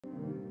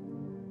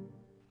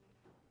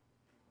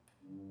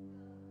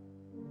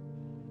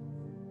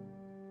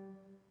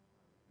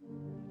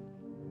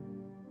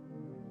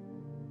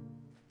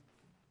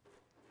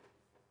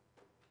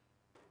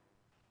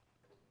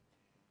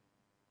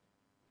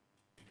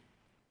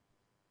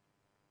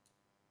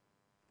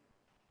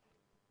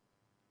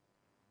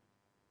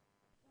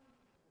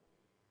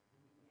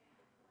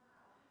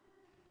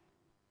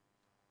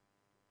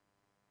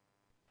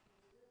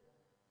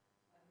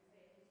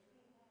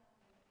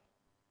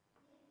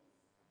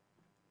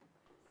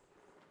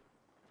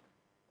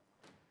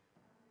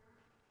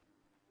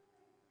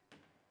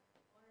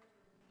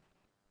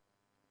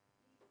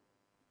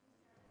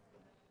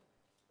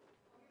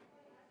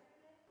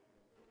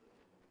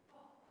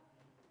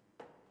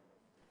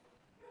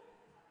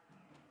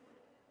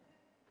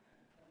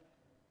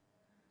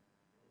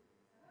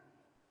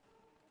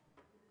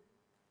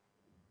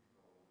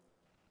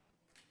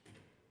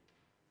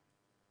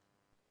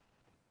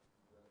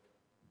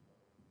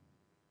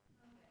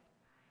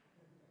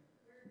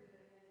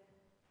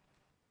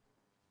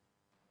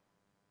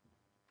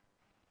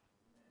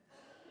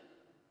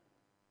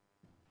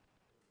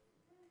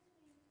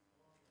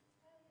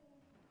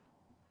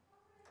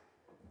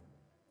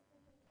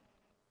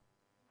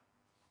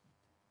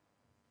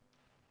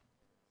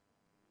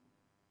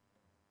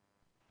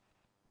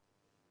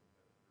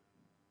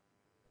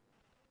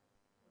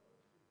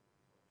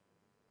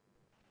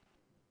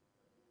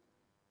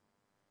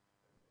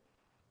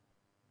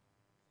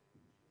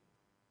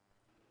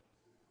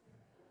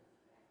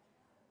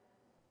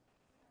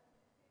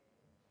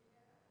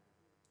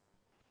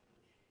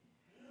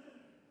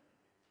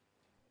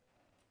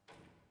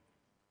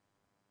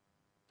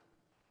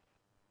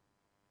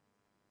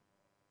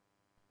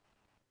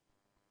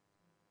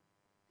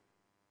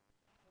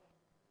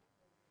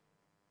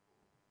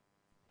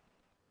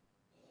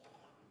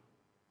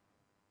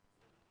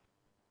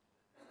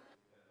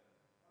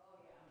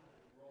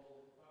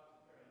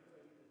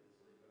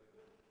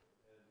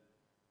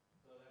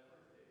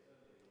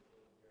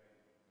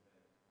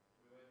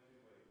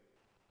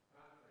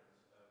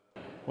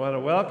I want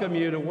to welcome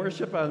you to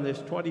worship on this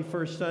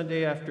 21st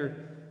Sunday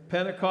after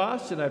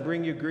Pentecost, and I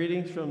bring you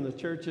greetings from the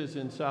churches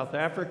in South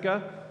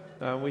Africa.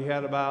 We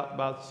had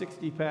about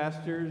 60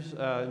 pastors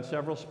and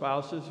several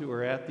spouses who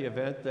were at the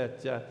event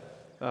that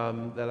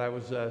I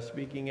was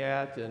speaking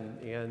at,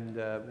 and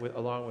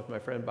along with my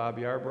friend Bob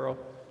Yarborough,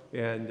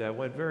 and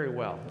went very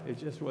well.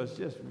 It was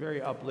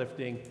very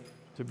uplifting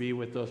to be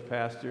with those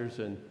pastors,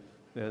 and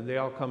they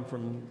all come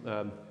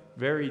from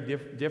very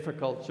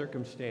difficult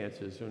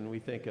circumstances when we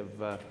think of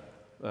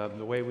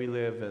the way we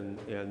live,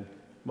 and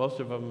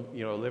most of them,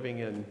 living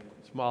in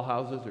small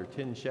houses or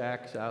tin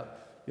shacks out,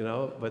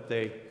 but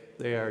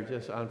they are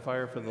just on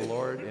fire for the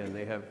Lord, and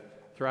they have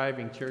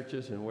thriving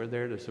churches, and we're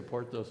there to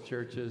support those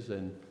churches,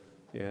 and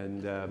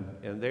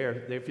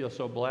they feel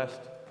so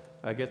blessed.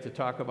 I get to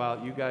talk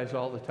about you guys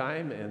all the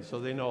time, and so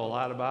they know a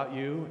lot about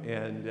you,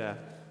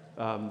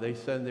 and they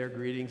send their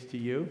greetings to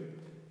you,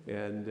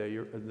 and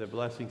the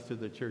blessings to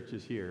the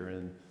churches here,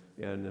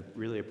 and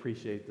really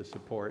appreciate the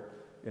support.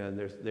 And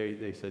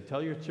they said,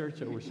 tell your church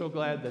that we're so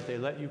glad that they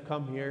let you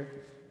come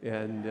here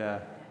and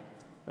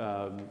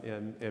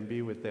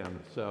be with them.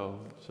 So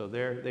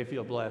they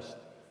feel blessed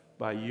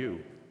by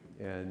you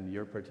and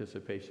your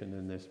participation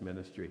in this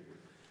ministry.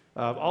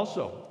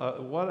 Also,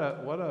 what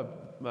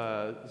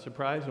a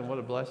surprise and what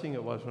a blessing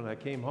it was when I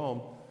came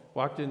home,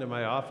 walked into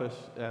my office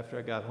after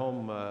I got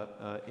home,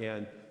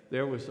 and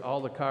there was all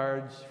the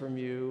cards from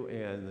you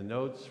and the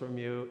notes from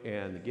you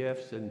and the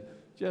gifts, and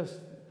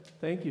just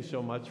thank you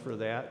so much for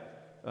that.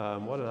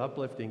 What an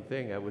uplifting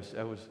thing. I was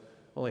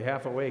only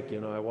half awake,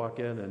 I walk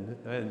in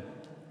and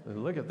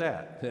look at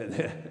that.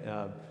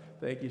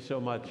 Thank you so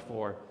much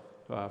for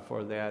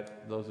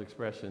that, those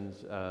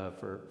expressions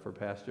for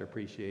Pastor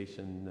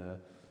Appreciation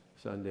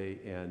Sunday,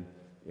 and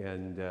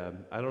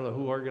I don't know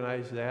who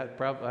organized that.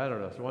 Probably, I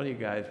don't know. It's one of you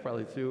guys,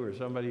 probably Sue or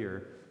somebody,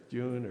 or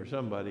June or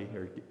somebody,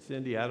 or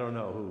Cindy. I don't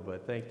know who,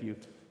 but thank you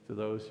to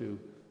those who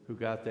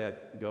got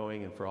that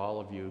going, and for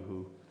all of you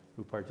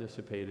who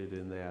participated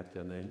in that,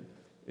 and then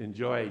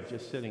enjoyed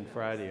just sitting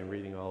Friday and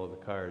reading all of the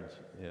cards,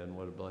 and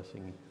what a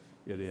blessing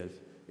it is.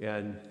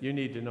 And you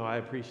need to know I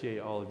appreciate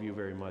all of you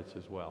very much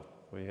as well.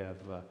 We have,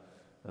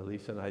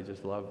 Lisa and I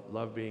just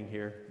love being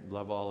here,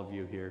 love all of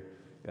you here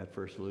at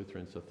First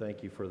Lutheran, so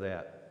thank you for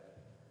that.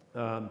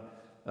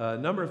 A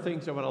number of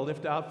things I want to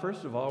lift out.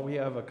 First of all, we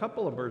have a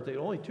couple of birthdays,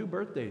 only 2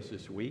 birthdays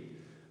this week,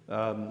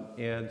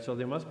 and so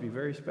they must be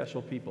very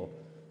special people.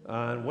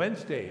 On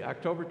Wednesday,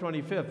 October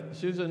 25th,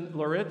 Susan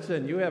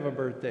Loritzen, you have a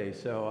birthday,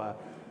 so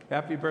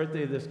happy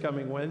birthday this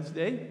coming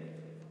Wednesday.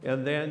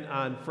 And then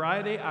on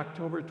Friday,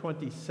 October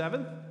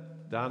 27th,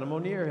 Donna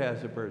Monier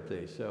has a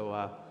birthday.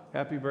 So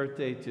happy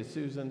birthday to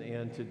Susan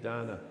and to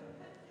Donna.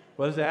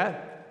 What is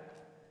that?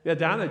 Yeah,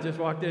 Donna just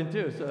walked in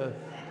too. So,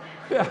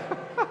 yeah.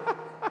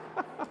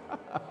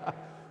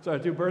 So our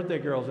 2 birthday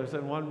girls are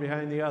sitting one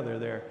behind the other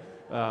there.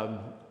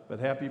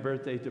 But happy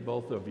birthday to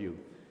both of you.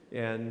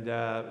 And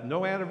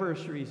no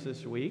anniversaries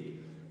this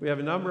week. We have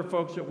a number of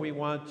folks that we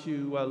want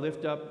to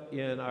lift up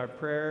in our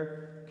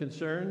prayer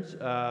concerns.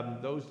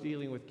 Those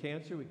dealing with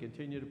cancer, we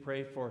continue to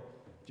pray for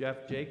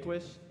Jeff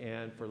Jaquist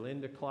and for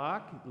Linda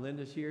Clock.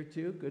 Linda's here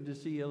too. Good to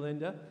see you,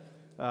 Linda.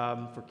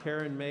 For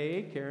Karen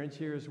May, Karen's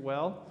here as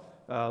well.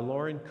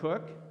 Lauren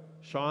Cook,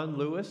 Sean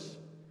Lewis,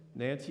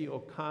 Nancy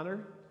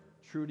O'Connor,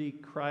 Trudy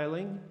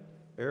Kryling,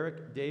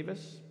 Eric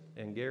Davis,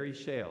 and Gary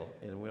Shale.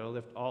 And we want to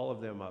lift all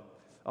of them up.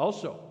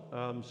 Also,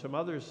 some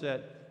others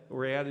that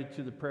were added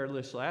to the prayer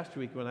list last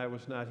week when I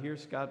was not here.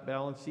 Scott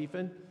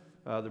Balancefin,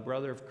 the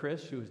brother of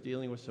Chris, who is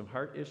dealing with some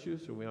heart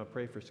issues, so we want to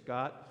pray for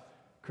Scott.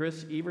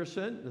 Chris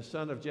Everson, the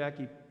son of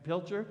Jackie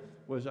Pilcher,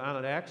 was in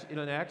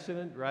an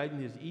accident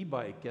riding his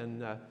e-bike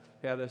and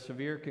had a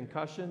severe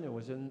concussion and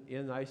was in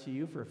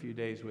ICU for a few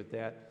days with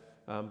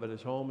that, but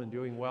is home and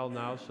doing well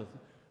now, so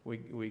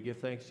we give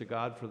thanks to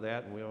God for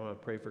that, and we want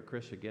to pray for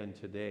Chris again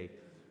today.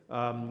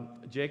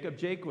 Jacob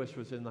Jaquist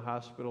was in the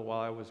hospital while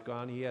I was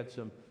gone. He had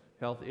some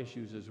health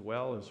issues as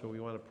well, and so we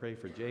want to pray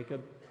for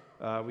Jacob.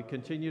 We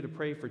continue to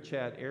pray for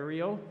Chad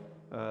Ariel,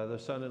 the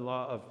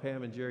son-in-law of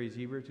Pam and Jerry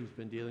Ziebert, who's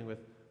been dealing with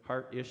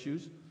heart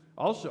issues.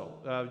 Also,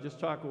 just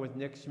talking with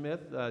Nick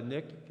Smith.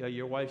 Nick,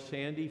 your wife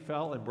Sandy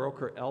fell and broke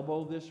her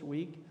elbow this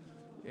week,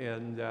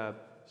 and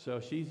so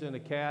she's in a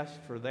cast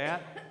for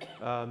that,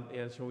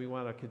 and so we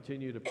want to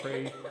continue to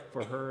pray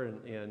for her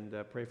and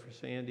pray for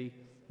Sandy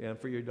and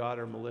for your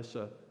daughter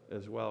Melissa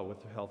as well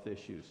with the health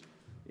issues.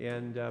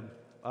 And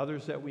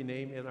others that we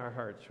name in our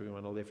hearts we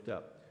want to lift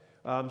up.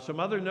 Some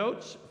other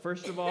notes.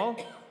 First of all,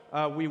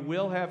 we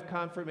will have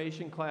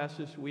confirmation class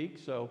this week,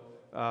 so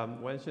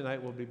Wednesday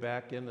night we'll be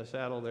back in the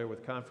saddle there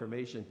with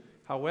confirmation.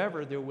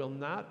 However, there will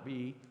not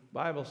be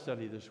Bible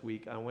study this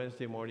week on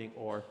Wednesday morning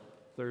or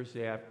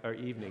Thursday or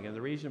evening, and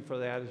the reason for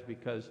that is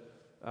because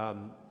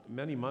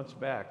many months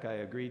back I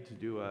agreed to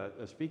do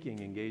a speaking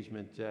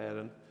engagement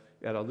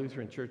at a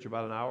Lutheran church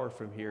about an hour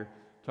from here,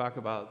 talk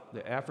about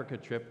the Africa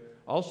trip.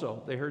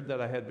 Also, they heard that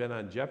I had been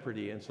on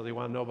Jeopardy, and so they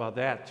want to know about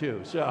that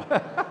too. So,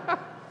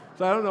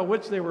 so I don't know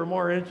which they were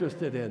more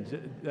interested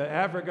in,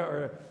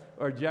 Africa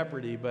or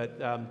Jeopardy, but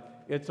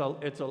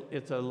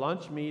it's a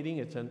lunch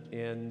meeting.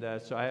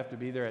 So I have to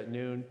be there at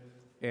noon.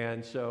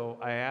 And so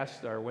I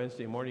asked our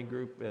Wednesday morning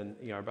group and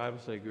our Bible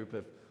study group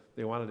if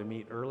they wanted to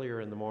meet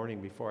earlier in the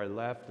morning before I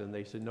left, and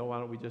they said, no, why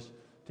don't we just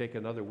take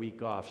another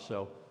week off?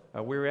 So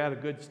we were at a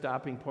good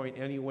stopping point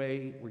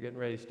anyway. We're getting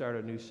ready to start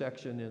a new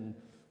section in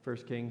 1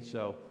 Kings,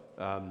 so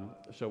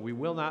we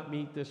will not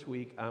meet this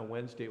week on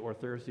Wednesday or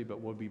Thursday, but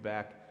we'll be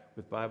back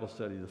with Bible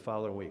study the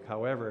following week.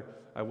 However,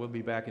 I will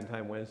be back in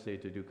time Wednesday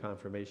to do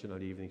confirmation on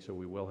the evening, so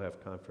we will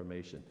have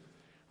confirmation.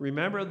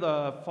 Remember,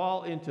 the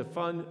Fall into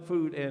Fun,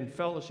 Food, and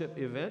Fellowship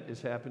event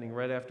is happening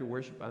right after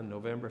worship on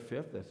November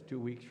 5th. That's 2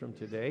 weeks from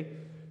today,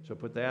 so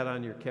put that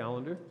on your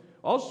calendar.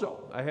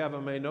 Also, I have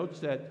on my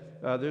notes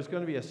that there's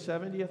going to be a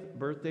 70th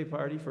birthday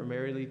party for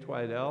Mary Lee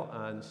Twidell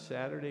on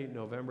Saturday,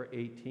 November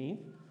 18th.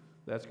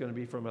 That's going to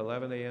be from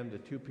 11 a.m. to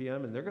 2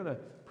 p.m., and they're going to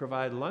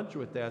provide lunch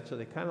with that, so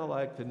they kind of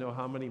like to know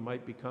how many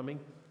might be coming.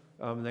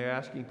 They're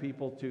asking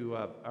people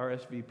to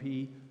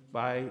RSVP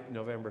by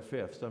November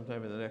 5th,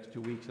 sometime in the next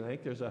 2 weeks. And I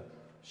think there's a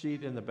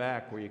sheet in the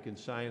back where you can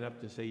sign up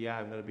to say, yeah,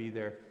 I'm going to be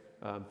there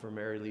for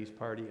Mary Lee's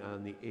party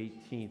on the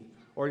 18th.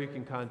 Or you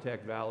can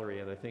contact Valerie,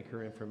 and I think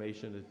her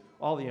information,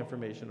 all the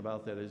information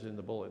about that is in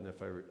the bulletin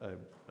if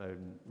I'm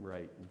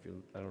right.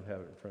 I don't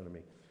have it in front of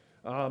me.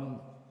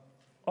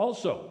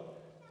 Also,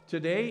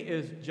 today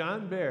is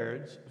John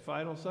Baird's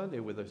final Sunday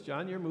with us.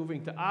 John, you're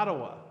moving to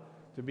Ottawa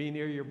to be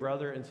near your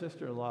brother and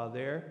sister-in-law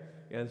there.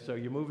 And so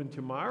you're moving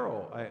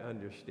tomorrow, I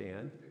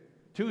understand.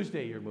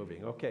 Tuesday you're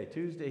moving. Okay,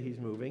 Tuesday he's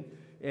moving.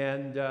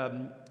 And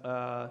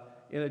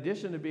in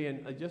addition to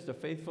being just a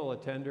faithful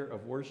attender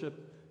of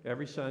worship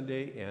every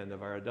Sunday and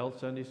of our adult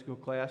Sunday school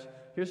class,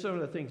 here's some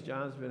of the things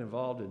John's been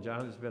involved in.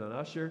 John has been an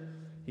usher.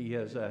 He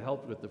has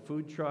helped with the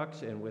food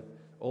trucks and with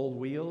Old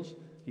Wheels.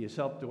 He has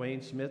helped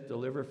Dwayne Smith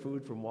deliver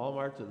food from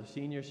Walmart to the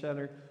senior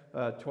center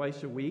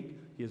twice a week.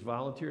 He has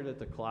volunteered at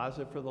the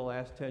closet for the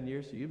last 10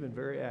 years. So you've been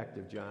very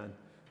active, John,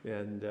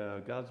 and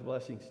God's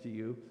blessings to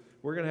you.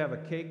 We're going to have a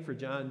cake for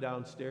John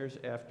downstairs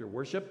after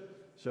worship.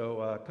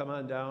 So come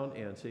on down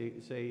and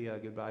say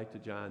goodbye to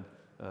John.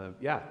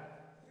 Yeah.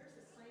 There's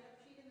a sign-up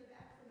sheet in the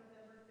back for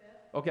November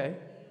 5th. Okay.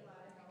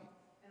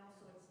 And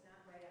also it's not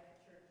right after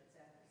church, it's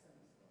after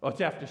Sunday school. Oh,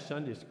 it's after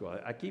Sunday school.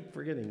 I keep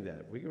forgetting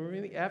that. We're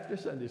really after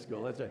Sunday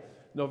school. That's right.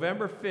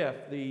 November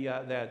 5th,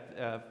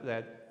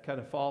 that kind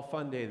of fall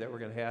fun day that we're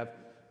going to have.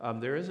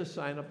 There is a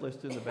sign-up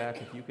list in the back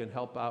if you can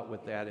help out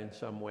with that in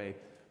some way.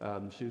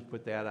 Sue's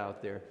put that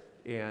out there.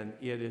 And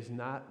it is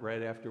not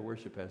right after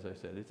worship, as I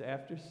said. It's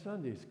after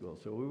Sunday school.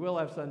 So we will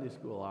have Sunday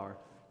school hour,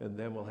 and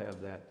then we'll have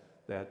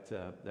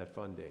that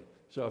fun day.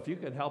 So if you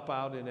can help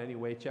out in any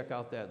way, check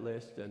out that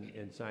list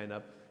and sign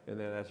up. And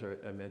then, as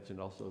I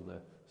mentioned, also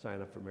the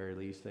sign up for Mary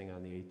Lee's thing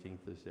on the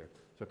 18th is there.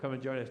 So come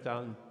and join us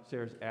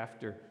downstairs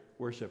after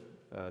worship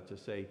to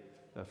say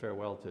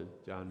farewell to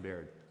John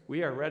Baird.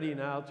 We are ready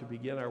now to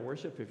begin our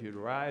worship. If you'd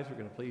rise,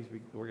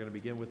 we're going to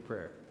begin with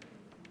prayer.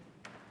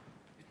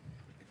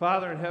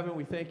 Father in heaven,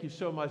 we thank you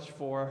so much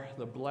for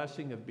the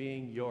blessing of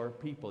being your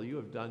people. You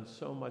have done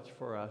so much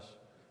for us.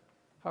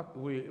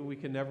 We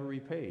can never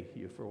repay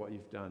you for what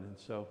you've done. And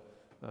so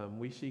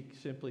we seek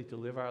simply to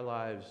live our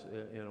lives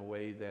in a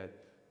way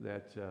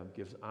that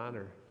gives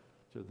honor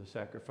to the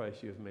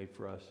sacrifice you have made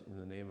for us in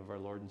the name of our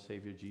Lord and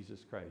Savior,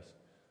 Jesus Christ.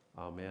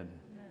 Amen.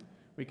 Amen.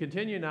 We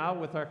continue now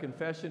with our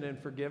confession and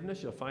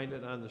forgiveness. You'll find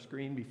it on the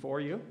screen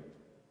before you.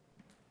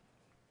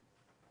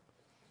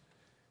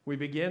 We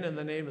begin in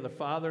the name of the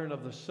Father, and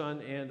of the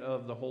Son, and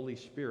of the Holy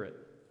Spirit.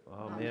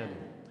 Amen. Amen.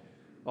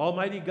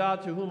 Almighty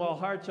God, to whom all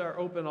hearts are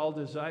open, all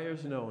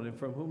desires known, and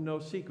from whom no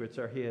secrets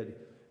are hid,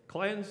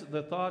 cleanse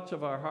the thoughts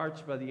of our hearts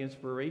by the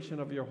inspiration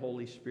of your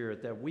Holy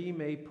Spirit, that we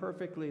may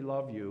perfectly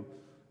love you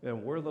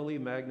and worthily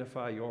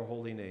magnify your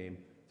holy name,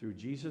 through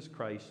Jesus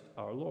Christ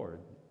our Lord.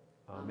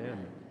 Amen.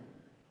 Amen.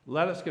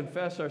 Let us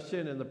confess our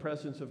sin in the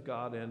presence of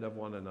God and of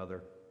one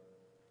another.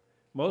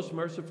 Most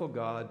merciful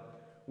God,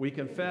 we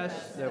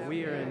confess that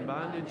we are in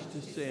bondage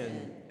to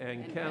sin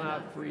and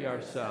cannot free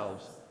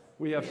ourselves.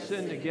 We have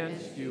sinned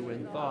against you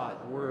in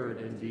thought, word,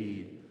 and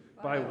deed,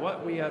 by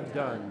what we have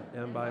done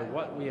and by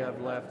what we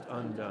have left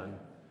undone.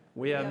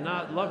 We have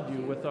not loved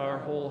you with our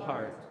whole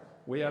heart.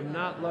 We have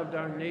not loved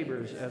our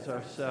neighbors as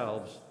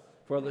ourselves.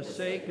 For the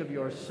sake of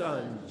your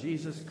Son,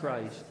 Jesus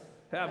Christ,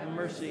 have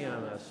mercy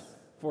on us.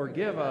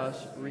 Forgive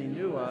us,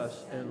 renew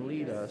us, and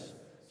lead us,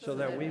 so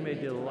that we may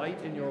delight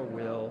in your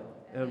will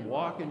and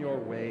walk in your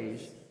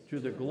ways, to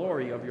the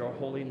glory of your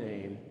holy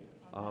name.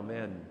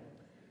 Amen.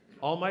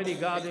 Almighty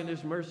God in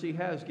his mercy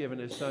has given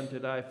his Son to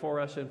die for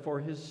us, and for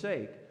his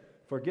sake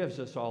forgives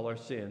us all our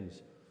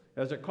sins.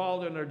 As a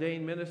called and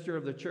ordained minister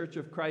of the Church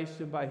of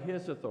Christ and by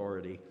his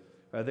authority,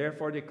 I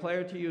therefore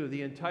declare to you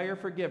the entire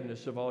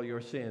forgiveness of all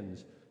your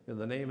sins, in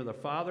the name of the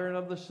Father, and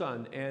of the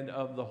Son, and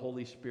of the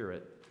Holy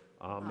Spirit.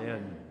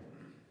 Amen.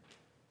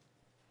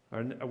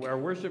 Our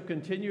worship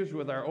continues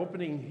with our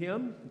opening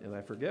hymn, and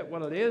I forget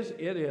what it is.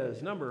 It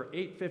is number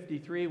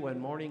 853, When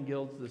Morning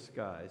Gilds the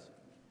Skies.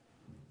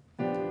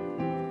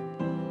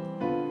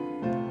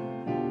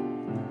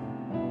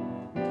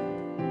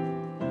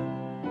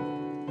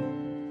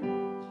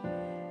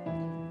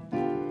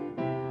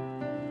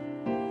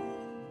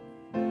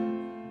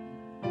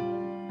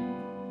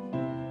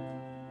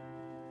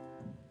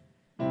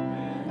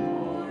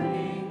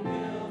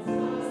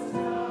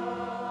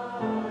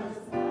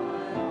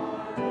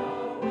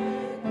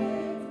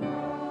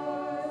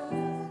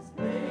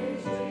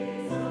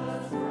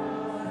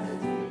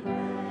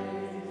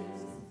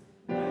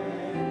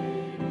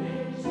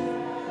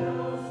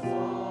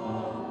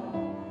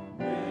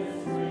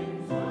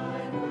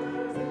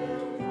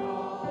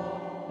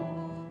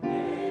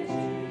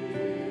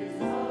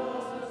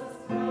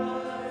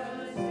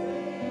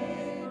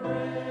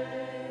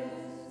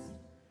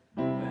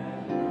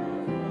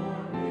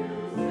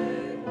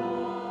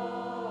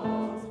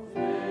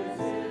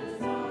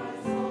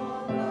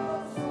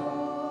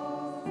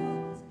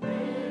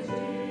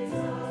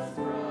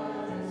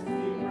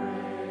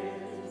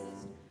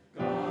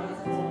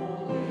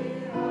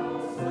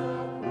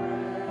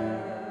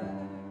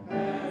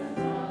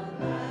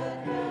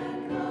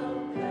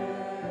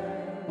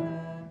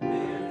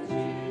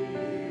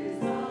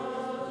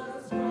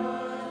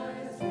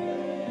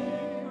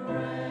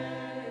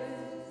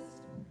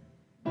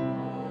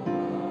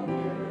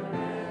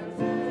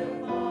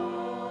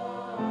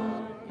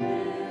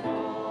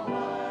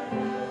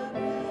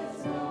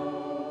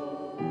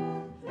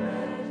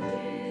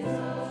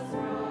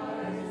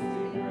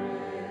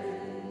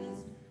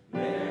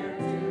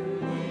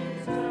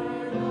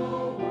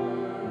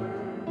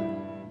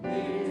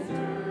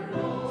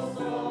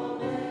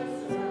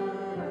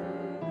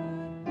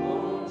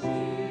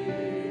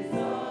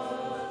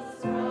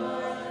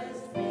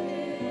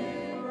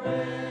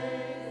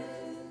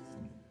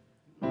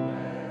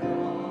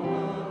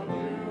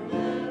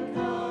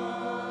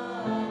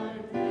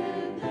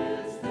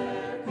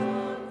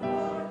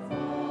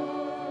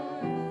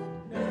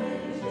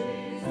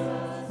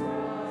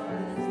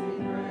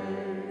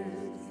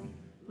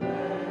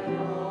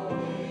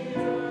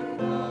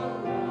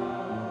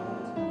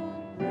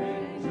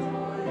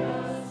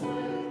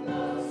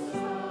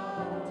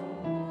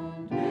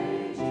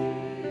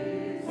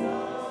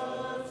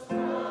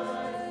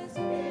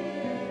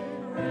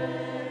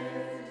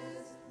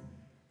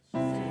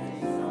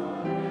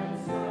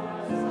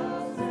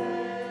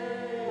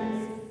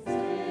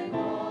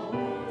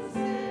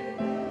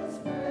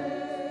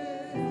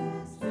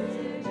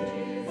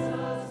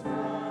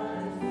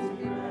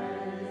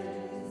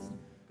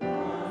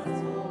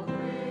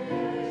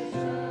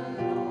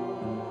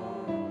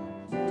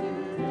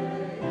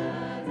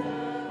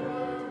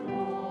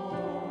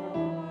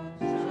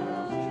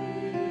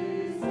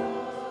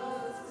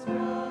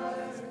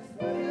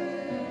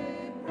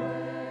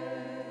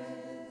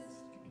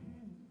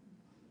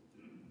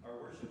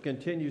 worship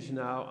continues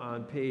now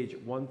on page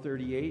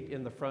 138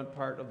 in the front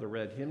part of the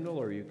red hymnal,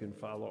 or you can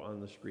follow on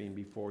the screen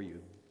before you.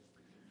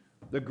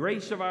 The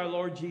grace of our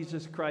Lord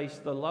Jesus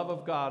Christ, the love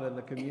of God, and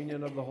the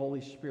communion of the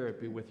Holy Spirit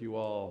be with you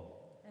all.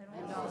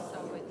 And also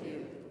with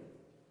you.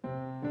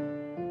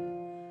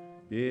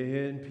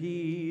 In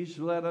peace,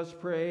 let us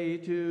pray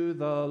to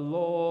the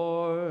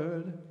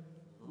Lord.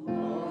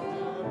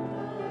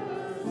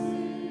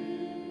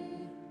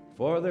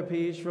 For the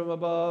peace from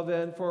above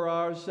and for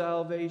our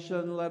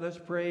salvation, let us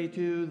pray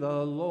to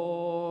the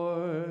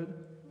Lord.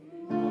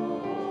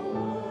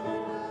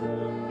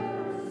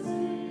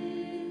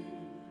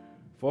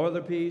 For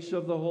the peace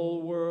of the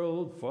whole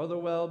world, for the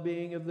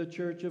well-being of the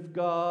Church of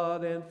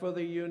God, and for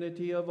the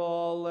unity of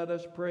all, let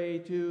us pray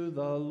to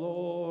the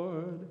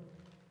Lord.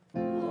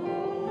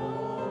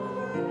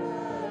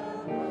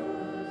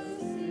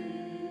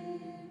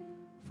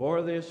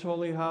 For this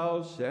holy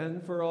house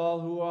and for all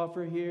who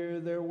offer here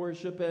their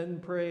worship and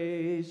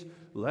praise,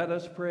 let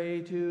us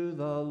pray to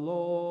the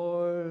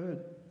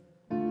Lord.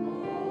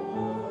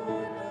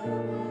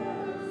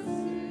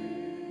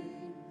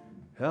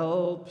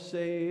 Help,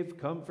 save,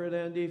 comfort,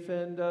 and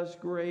defend us,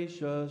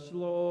 gracious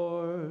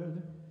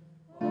Lord.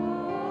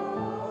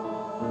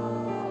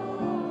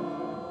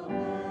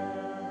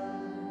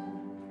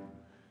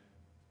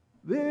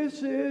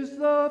 This is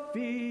the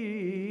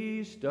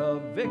feast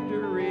of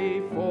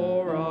victory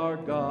for our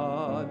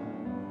God.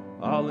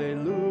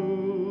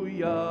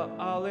 Alleluia,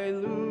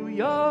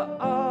 alleluia,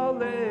 alleluia.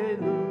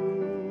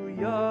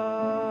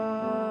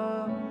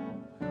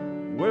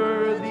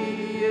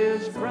 Worthy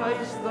is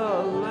Christ the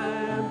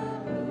Lamb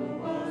who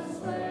was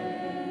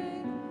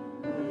slain,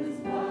 whose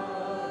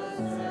blood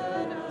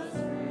set us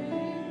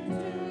free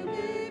to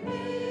be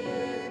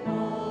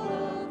people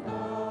of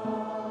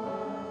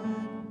God.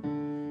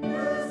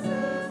 This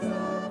is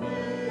the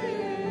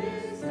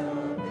feast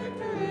of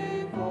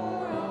victory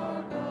for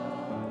our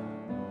God.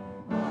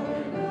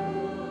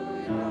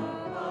 Alleluia,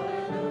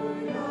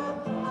 alleluia,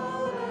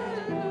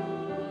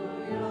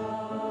 alleluia.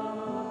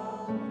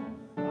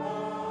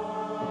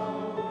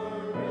 Our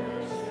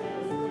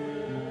riches,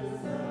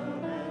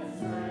 wisdom, and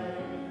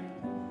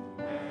strength,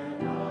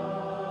 and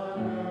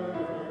honor,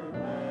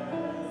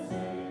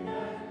 blessing,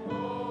 and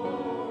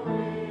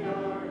glory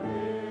are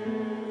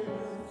His.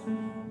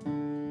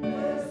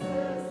 This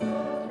is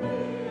the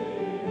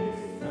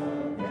feast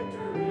of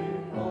victory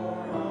for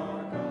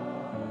our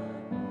God.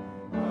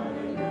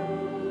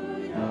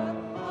 Alleluia,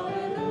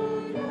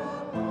 alleluia,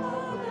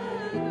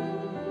 alleluia.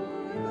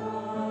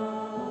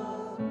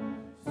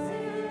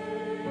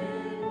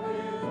 Sing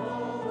with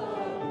all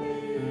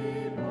the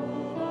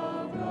people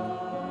of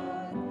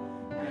God,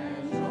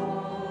 and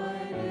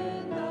join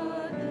in the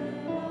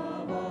hymn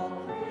of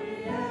all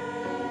creation.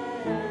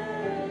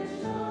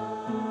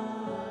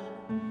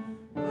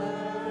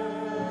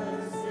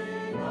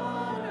 Blessing,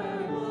 honor,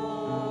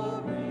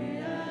 glory,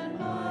 and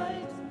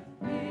might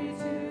be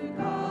to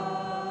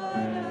God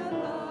and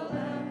the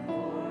Lamb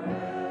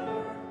forever.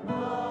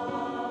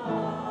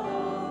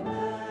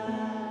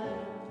 Amen.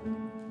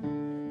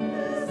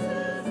 This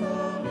is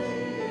the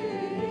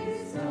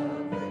feast of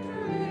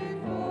victory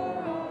for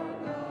our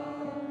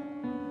God.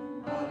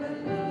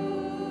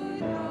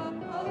 Alleluia,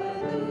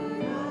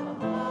 alleluia,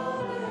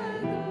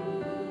 alleluia.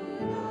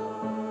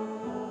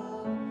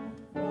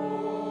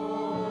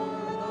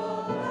 For the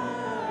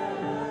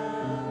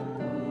Lamb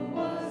who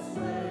was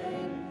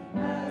slain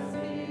has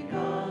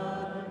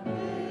begun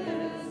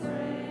His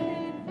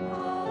reign.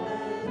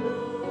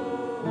 Alleluia.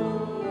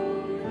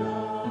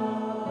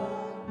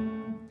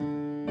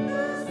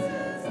 This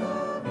is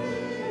the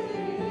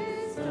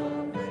feast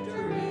of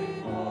victory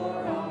for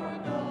our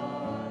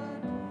God.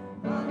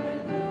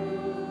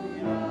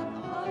 Alleluia,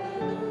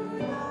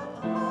 alleluia,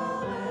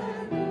 alleluia.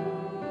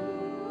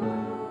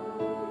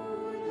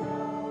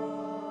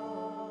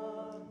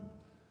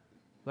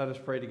 Let us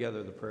pray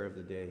together the prayer of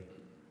the day.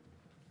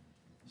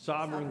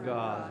 Sovereign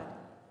God,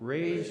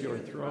 raise your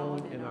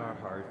throne in our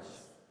hearts.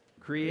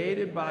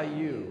 Created by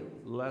you,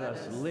 let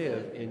us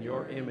live in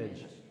your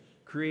image.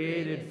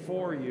 Created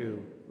for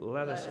you,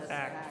 let us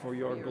act for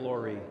your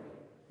glory.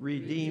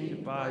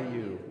 Redeemed by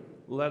you,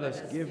 let us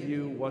give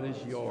you what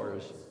is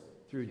yours.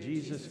 Through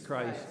Jesus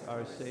Christ,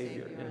 our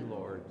Savior and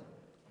Lord.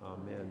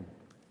 Amen.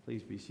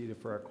 Please be seated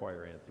for our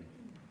choir anthem.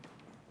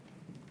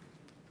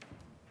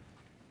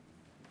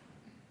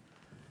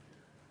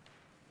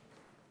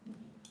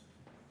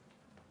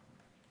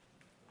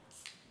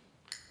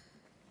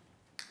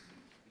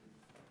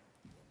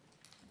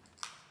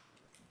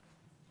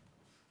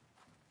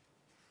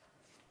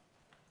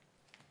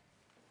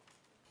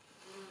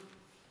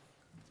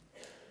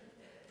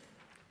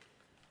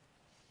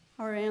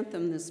 Our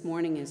anthem this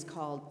morning is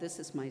called This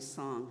Is My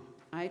Song.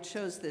 I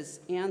chose this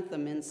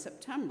anthem in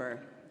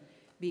September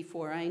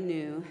before I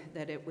knew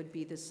that it would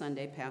be the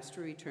Sunday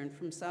Pastor returned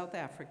from South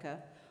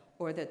Africa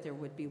or that there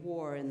would be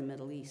war in the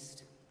Middle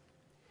East.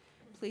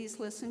 Please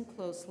listen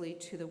closely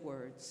to the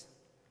words.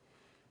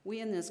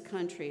 We in this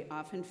country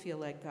often feel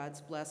like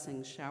God's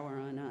blessings shower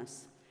on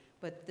us.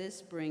 But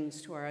this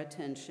brings to our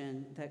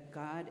attention that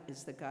God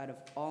is the God of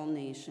all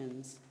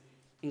nations,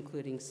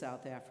 including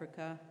South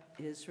Africa,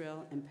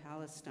 Israel, and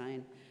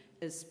Palestine,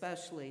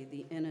 especially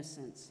the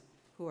innocents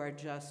who are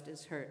just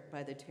as hurt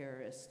by the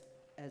terrorists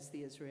as the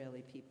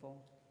Israeli people.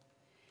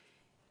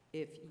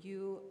 If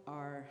you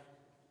are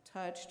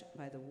touched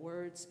by the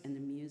words and the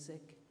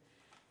music,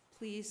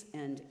 please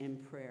end in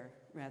prayer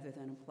rather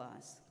than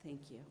applause.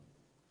 Thank you.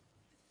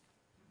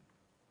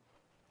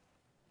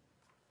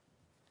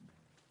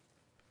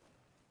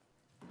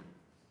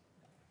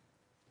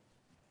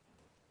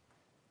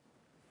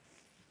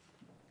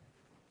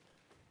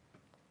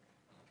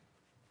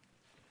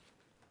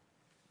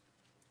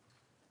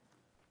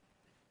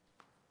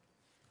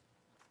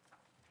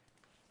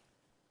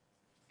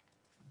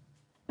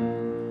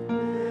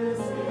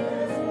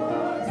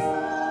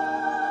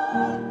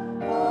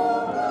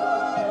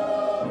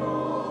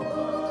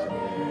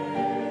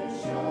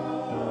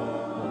 Nation.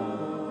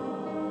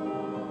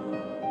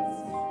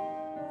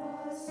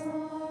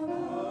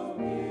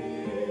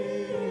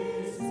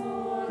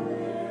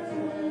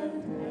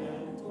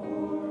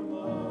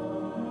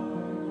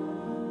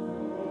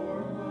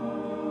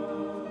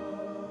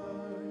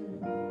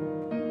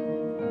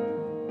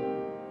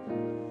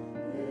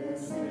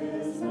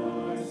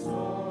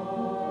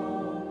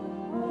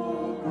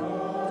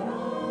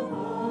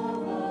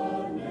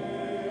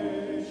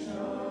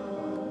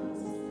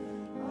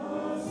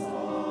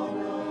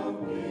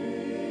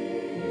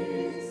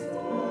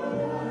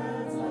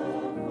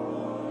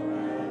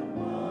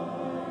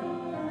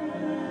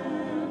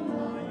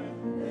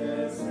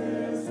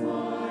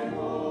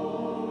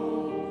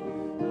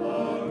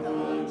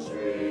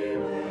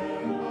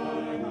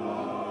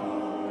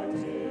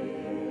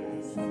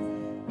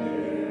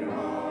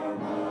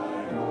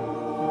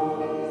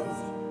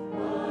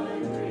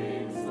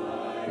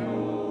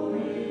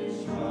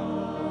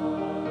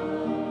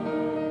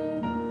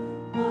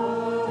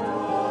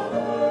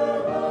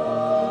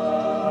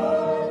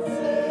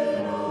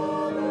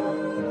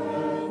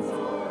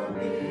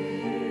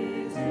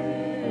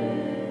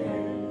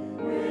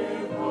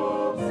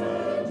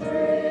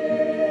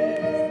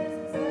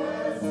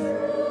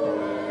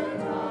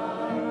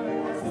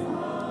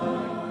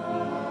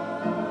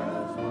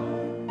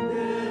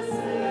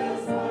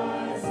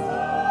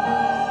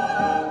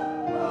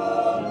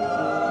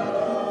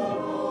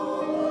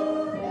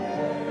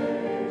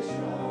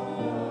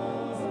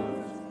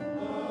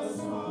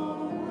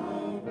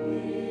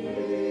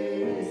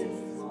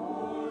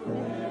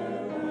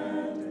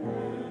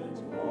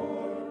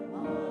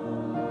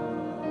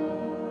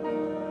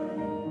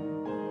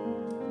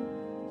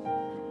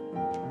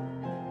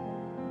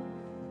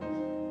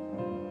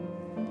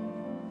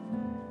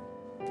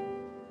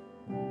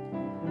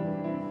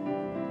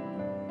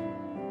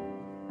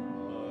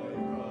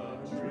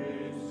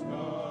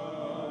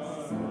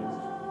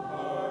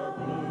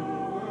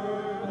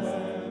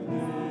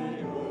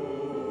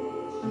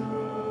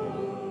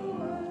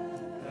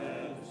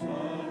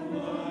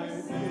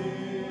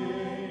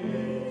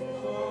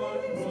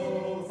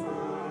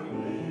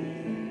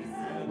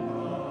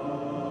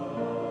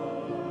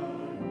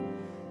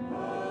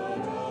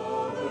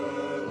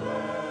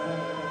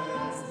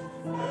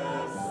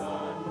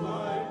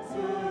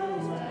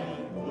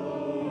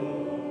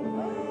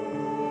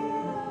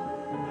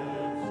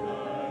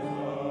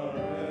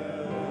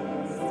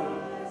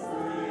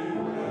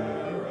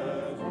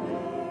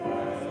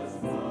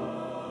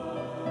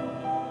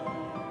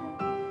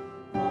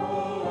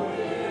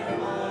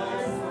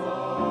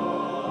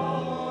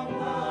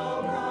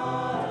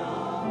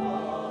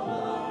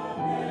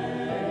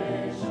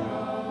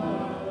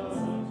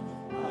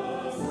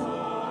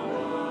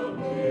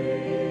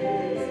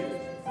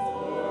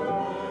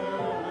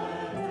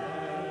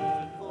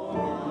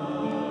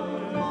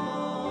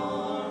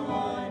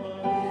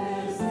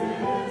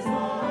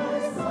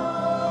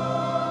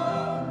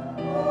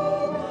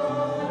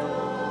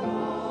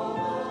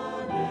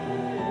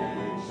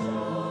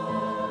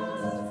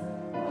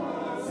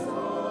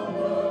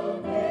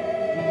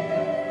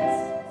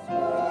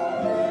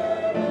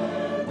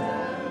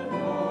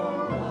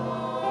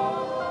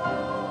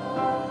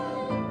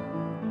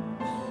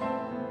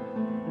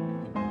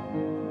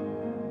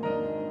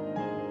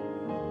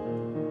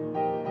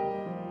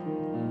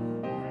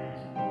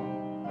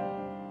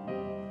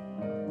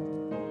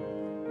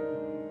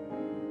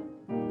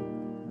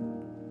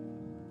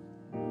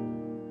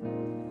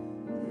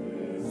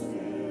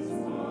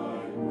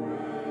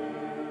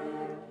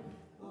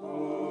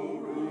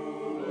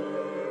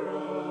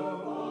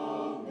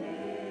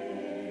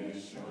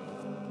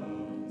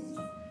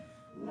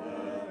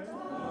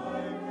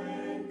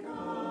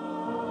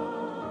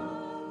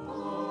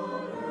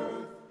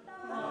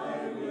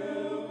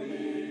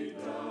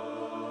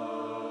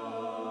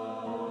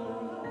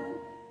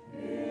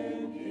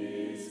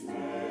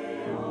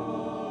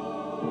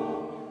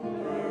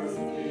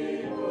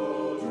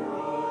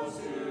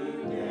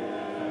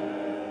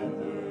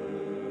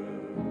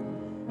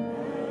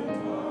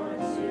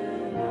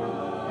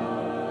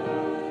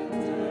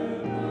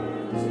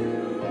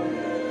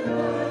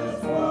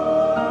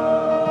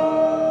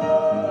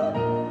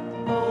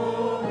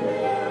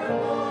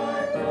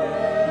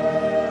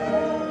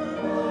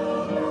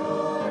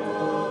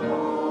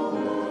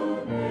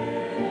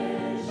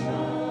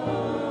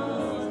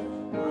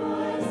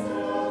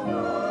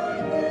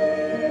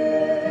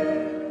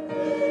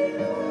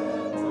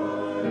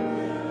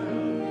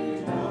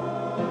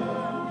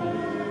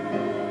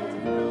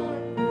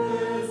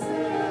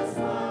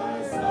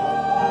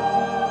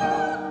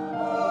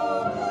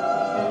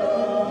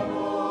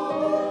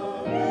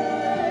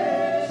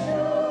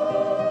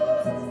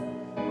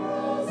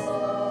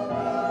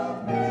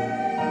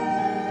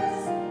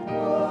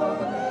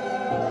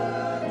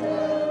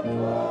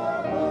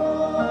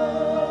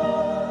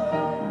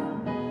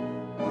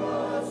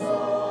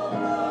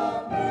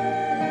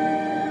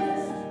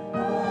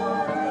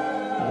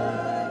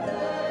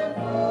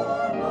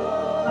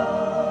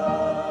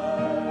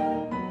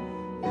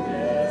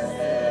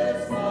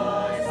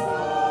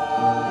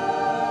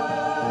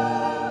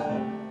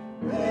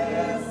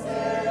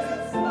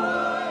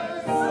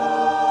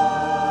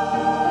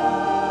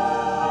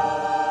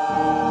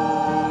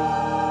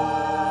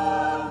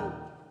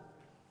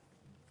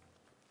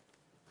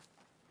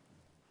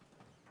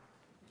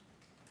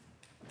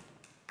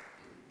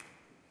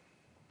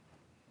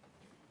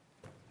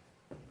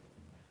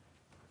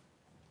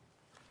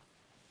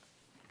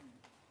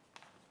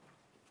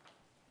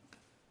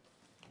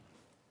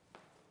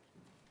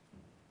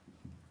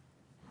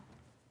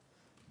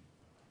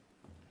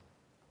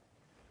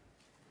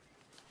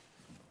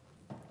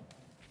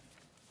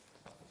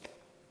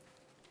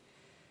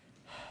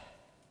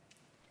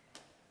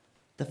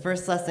 The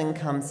first lesson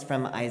comes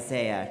from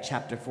Isaiah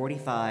chapter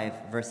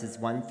 45, verses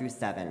 1 through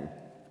 7.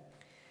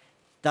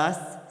 Thus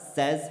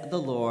says the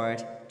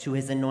Lord to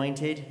his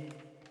anointed,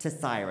 to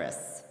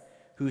Cyrus,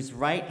 whose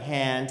right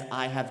hand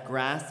I have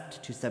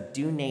grasped to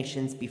subdue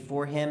nations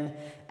before him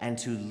and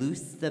to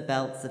loose the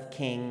belts of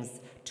kings,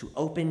 to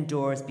open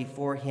doors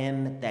before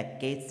him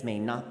that gates may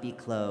not be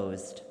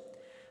closed.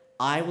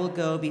 I will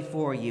go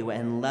before you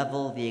and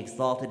level the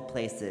exalted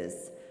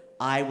places.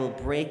 I will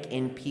break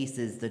in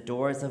pieces the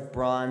doors of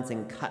bronze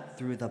and cut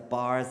through the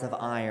bars of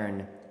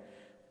iron.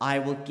 I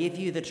will give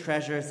you the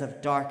treasures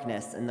of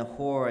darkness and the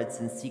hoards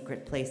in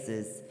secret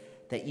places,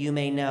 that you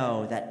may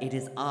know that it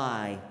is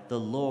I, the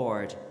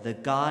Lord, the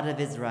God of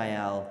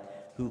Israel,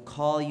 who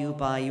call you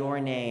by your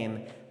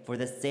name for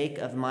the sake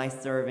of my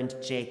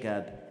servant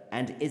Jacob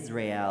and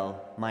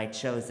Israel, my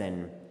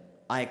chosen.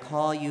 I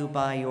call you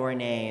by your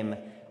name.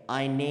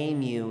 I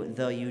name you,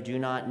 though you do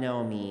not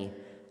know me.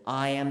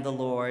 I am the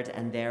Lord,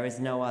 and there is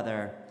no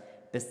other.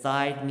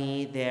 Beside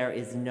me there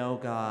is no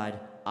God.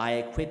 I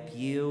equip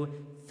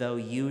you, though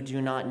you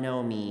do not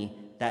know me,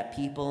 that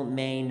people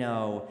may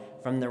know,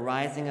 from the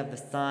rising of the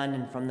sun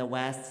and from the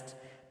west,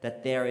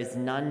 that there is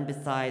none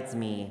besides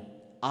me.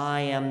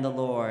 I am the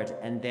Lord,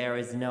 and there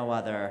is no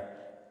other.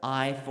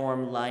 I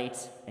form light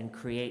and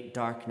create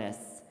darkness.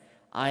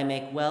 I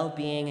make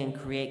well-being and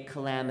create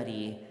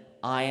calamity.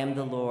 I am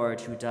the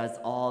Lord who does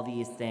all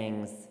these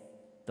things.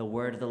 The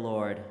word of the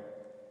Lord.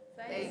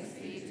 Thanks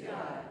be to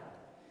God.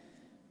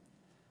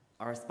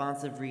 Our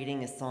responsive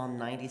reading is Psalm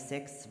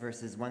 96,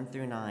 verses 1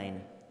 through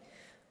 9.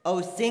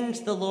 Oh, sing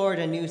to the Lord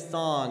a new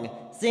song.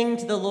 Sing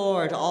to the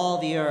Lord, all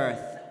the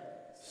earth.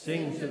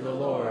 Sing to the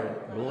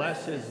Lord,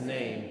 bless his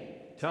name.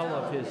 Tell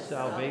of his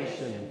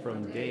salvation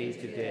from day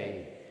to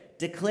day.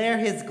 Declare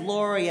his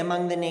glory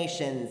among the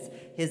nations,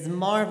 his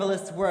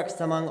marvelous works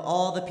among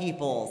all the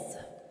peoples.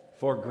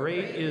 For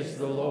great is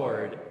the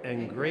Lord,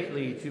 and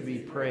greatly to be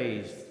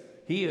praised.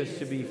 He is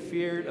to be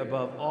feared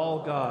above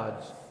all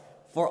gods.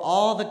 For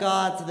all the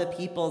gods of the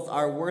peoples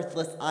are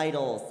worthless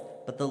idols,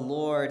 but the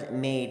Lord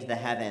made the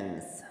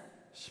heavens.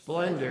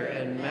 Splendor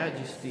and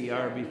majesty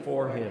are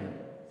before him.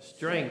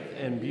 Strength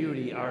and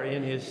beauty are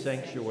in his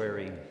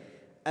sanctuary.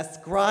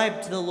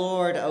 Ascribe to the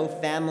Lord, O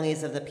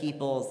families of the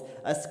peoples.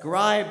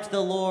 Ascribe to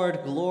the Lord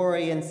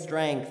glory and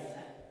strength.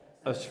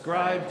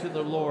 Ascribe to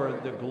the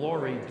Lord the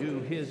glory due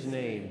his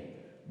name.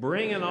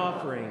 Bring an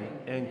offering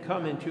and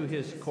come into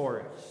his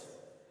courts.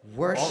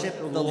 Worship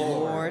the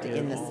Lord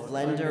in the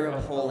splendor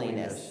of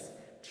holiness.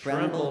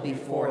 Tremble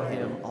before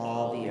him,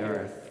 all the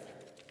earth.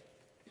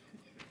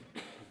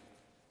 The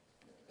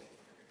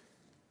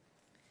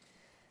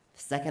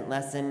second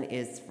lesson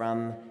is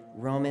from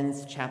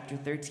Romans chapter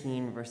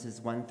 13, verses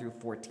 1 through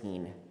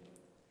 14.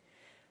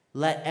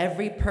 Let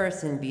every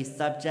person be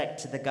subject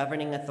to the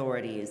governing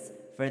authorities,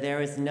 for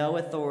there is no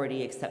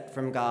authority except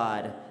from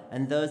God,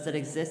 and those that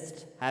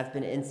exist have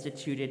been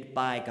instituted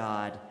by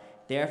God.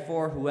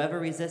 Therefore, whoever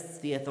resists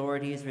the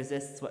authorities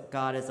resists what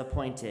God has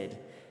appointed,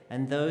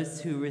 and those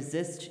who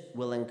resist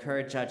will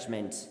incur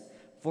judgment.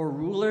 For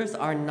rulers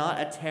are not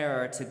a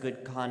terror to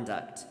good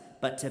conduct,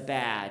 but to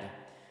bad.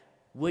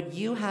 Would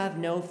you have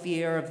no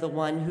fear of the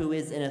one who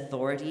is in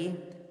authority?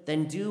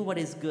 Then do what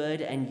is good,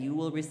 and you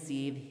will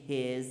receive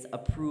his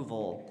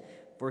approval.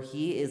 For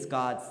he is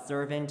God's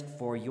servant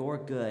for your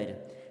good.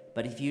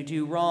 But if you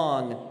do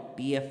wrong,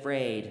 be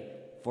afraid,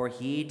 for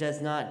he does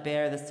not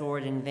bear the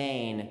sword in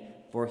vain.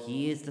 For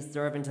he is the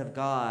servant of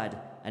God,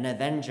 an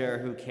avenger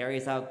who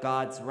carries out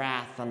God's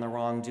wrath on the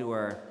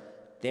wrongdoer.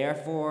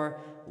 Therefore,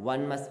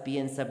 one must be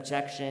in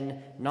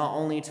subjection not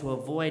only to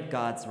avoid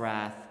God's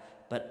wrath,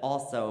 but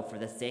also for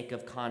the sake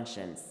of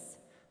conscience.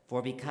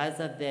 For because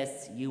of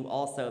this, you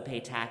also pay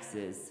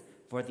taxes,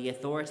 for the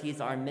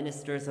authorities are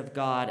ministers of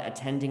God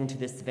attending to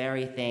this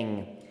very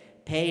thing.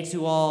 Pay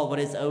to all what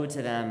is owed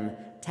to them,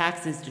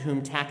 taxes to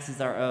whom taxes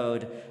are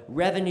owed,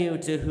 revenue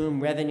to whom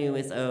revenue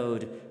is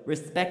owed,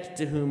 respect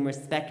to whom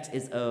respect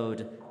is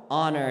owed,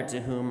 honor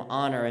to whom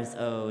honor is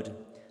owed.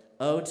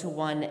 Owe no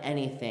one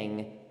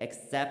anything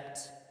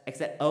except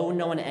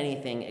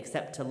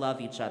to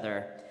love each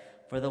other.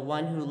 For the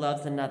one who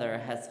loves another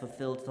has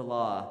fulfilled the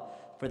law.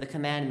 For the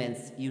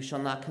commandments, you shall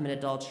not commit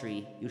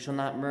adultery, you shall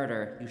not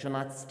murder, you shall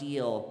not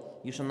steal,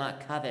 you shall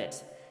not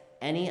covet.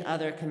 Any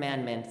other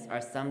commandments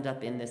are summed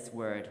up in this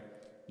word: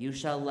 you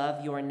shall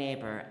love your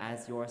neighbor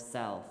as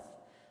yourself.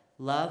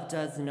 Love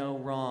does no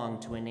wrong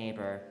to a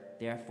neighbor,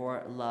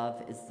 therefore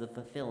love is the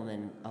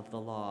fulfillment of the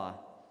law.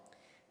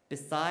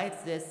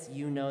 Besides this,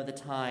 you know the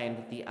time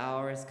that the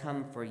hour has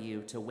come for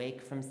you to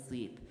wake from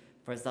sleep,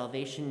 for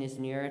salvation is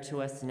nearer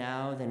to us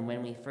now than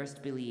when we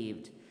first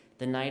believed.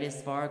 The night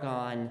is far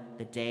gone,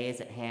 the day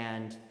is at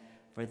hand.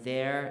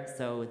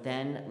 So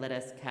then let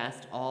us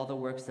cast all the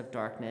works of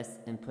darkness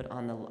and put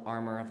on the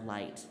armor of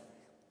light.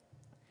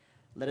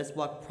 Let us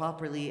walk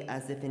properly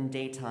as if in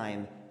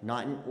daytime,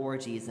 not in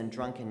orgies and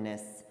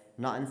drunkenness,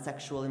 not in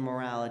sexual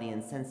immorality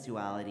and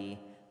sensuality,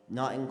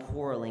 not in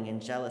quarreling and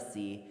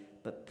jealousy,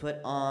 but put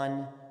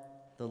on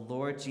the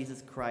Lord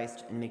Jesus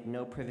Christ and make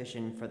no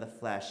provision for the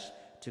flesh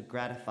to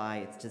gratify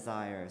its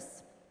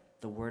desires.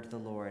 The word of the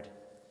Lord.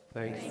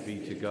 Thanks be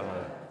to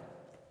God.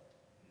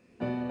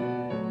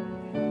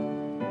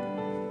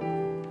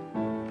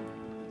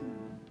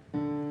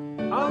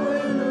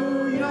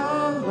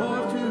 Alleluia,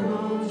 Lord, to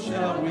whom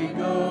shall we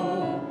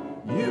go?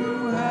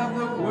 You have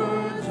the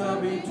words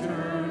of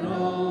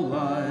eternal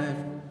life.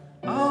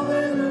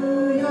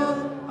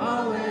 Alleluia,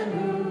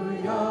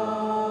 alleluia.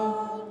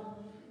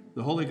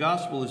 The Holy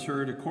Gospel is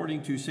heard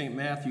according to St.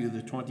 Matthew,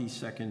 the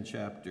 22nd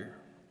chapter.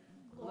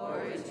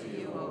 Glory to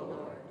you, O Lord.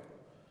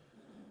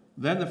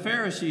 Then the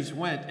Pharisees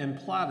went and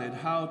plotted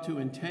how to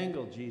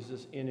entangle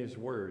Jesus in his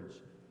words.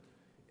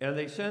 And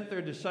they sent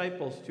their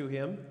disciples to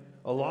him,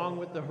 along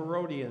with the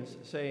Herodians,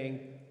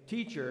 saying,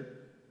 Teacher,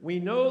 we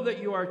know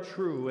that you are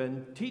true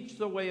and teach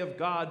the way of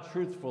God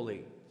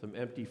truthfully. Some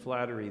empty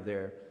flattery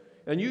there.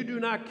 And you do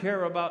not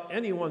care about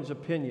anyone's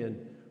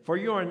opinion, for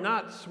you are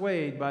not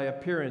swayed by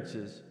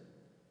appearances.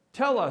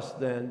 Tell us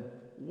then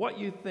what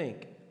you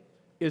think.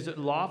 Is it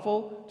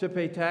lawful to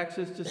pay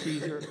taxes to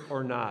Caesar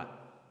or not?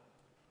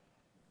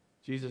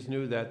 Jesus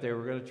knew that they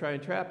were going to try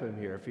and trap him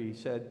here. If he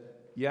said,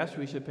 yes,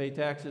 we should pay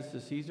taxes to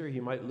Caesar, he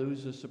might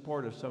lose the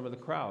support of some of the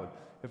crowd.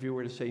 If he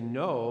were to say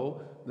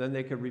no, then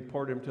they could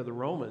report him to the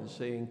Romans,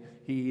 saying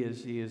he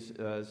is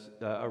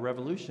a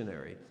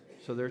revolutionary.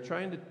 So they're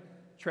trying to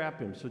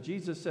trap him. So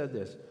Jesus said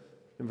this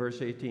in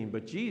verse 18,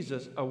 but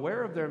Jesus,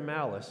 aware of their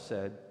malice,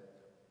 said,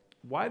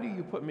 why do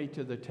you put me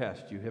to the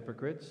test, you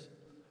hypocrites?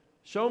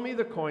 Show me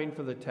the coin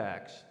for the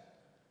tax.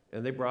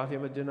 And they brought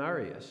him a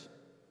denarius.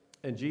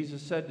 And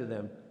Jesus said to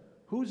them,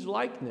 whose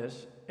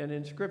likeness and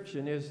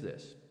inscription is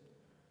this?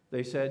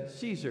 They said,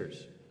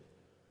 Caesar's.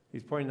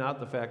 He's pointing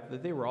out the fact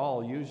that they were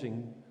all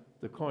using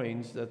the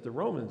coins that the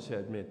Romans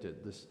had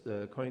minted,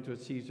 the coins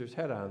with Caesar's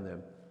head on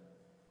them.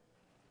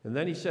 And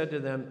then he said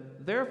to them,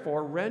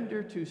 therefore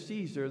render to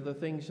Caesar the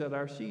things that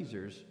are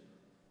Caesar's,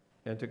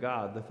 and to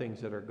God the things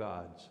that are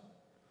God's.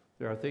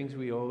 There are things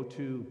we owe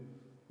to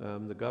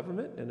the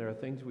government, and there are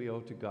things we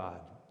owe to God.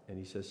 And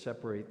he says,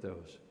 separate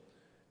those.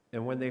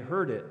 And when they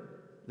heard it,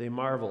 they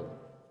marveled,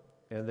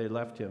 and they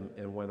left him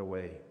and went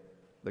away.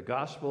 The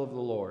gospel of the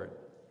Lord.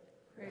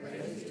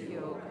 Praise to you,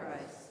 O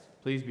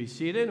Christ. Please be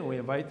seated, and we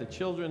invite the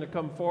children to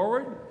come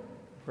forward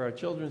for our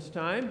children's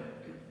time.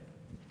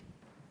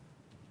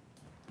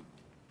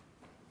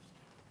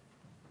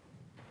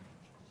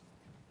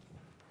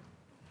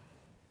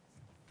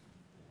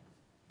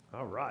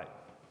 All right.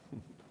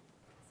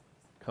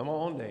 Come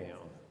on down.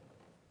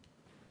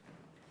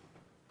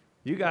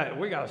 We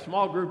got a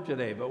small group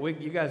today, but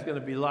you guys are going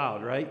to be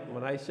loud, right?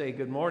 When I say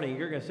good morning,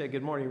 you're going to say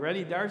good morning.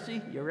 Ready,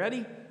 Darcy? You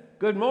ready?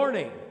 Good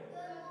morning. Good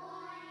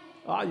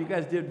morning. Oh, you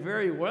guys did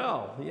very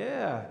well.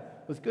 Yeah.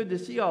 It was good to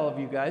see all of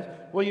you guys.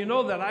 Well, you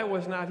know that I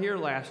was not here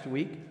last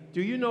week.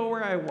 Do you know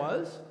where I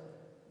was?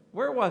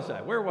 Where was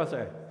I? Where was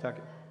I?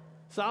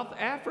 South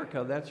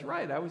Africa. That's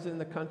right. I was in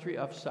the country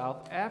of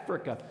South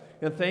Africa.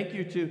 And thank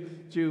you to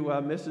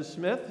Mrs.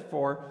 Smith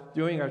for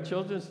doing our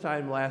children's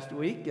time last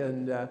week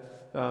and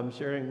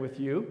sharing with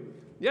you.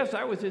 Yes,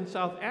 I was in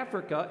South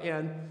Africa,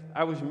 and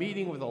I was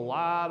meeting with a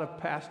lot of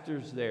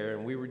pastors there,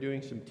 and we were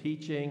doing some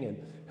teaching and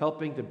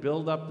helping to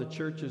build up the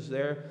churches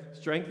there,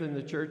 strengthen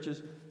the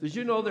churches. Did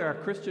you know there are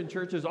Christian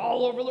churches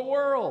all over the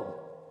world?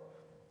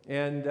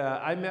 And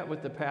I met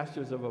with the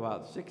pastors of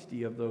about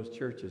 60 of those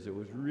churches. It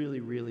was really,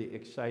 really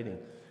exciting.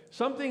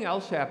 Something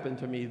else happened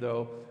to me,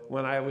 though,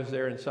 when I was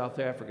there in South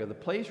Africa. The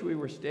place we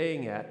were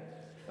staying at,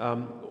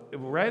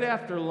 right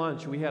after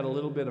lunch, we had a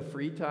little bit of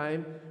free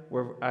time,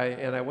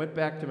 and I went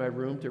back to my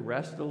room to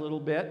rest a little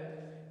bit.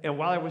 And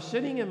while I was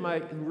sitting in my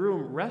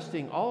room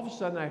resting, all of a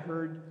sudden I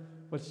heard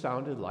what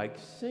sounded like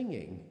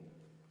singing.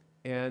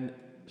 And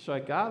so I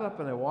got up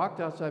and I walked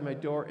outside my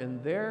door,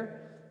 and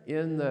there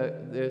in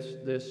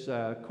this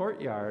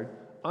courtyard,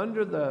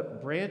 under the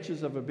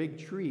branches of a big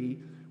tree,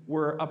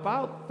 were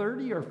about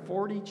 30 or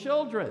 40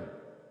 children.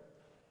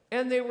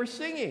 And they were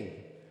singing.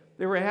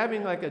 They were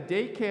having like a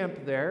day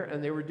camp there,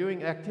 and they were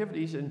doing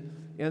activities, and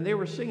they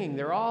were singing.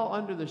 They're all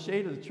under the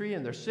shade of the tree,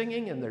 and they're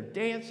singing, and they're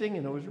dancing,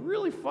 and it was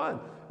really fun.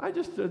 I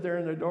just stood there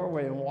in the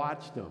doorway and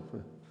watched them.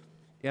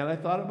 And I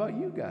thought about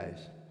you guys.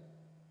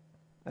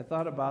 I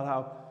thought about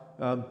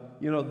how,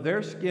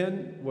 their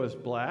skin was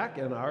black,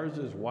 and ours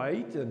is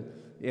white,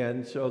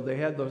 and so they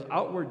had those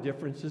outward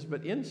differences,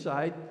 but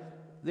inside,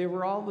 they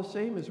were all the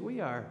same as we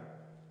are,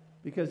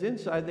 because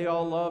inside they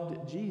all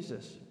loved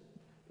Jesus,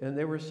 and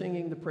they were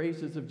singing the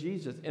praises of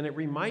Jesus. And it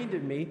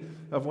reminded me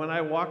of when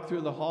I walked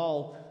through the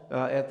hall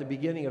at the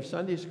beginning of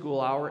Sunday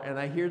school hour, and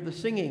I hear the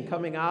singing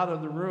coming out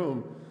of the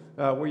room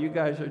where you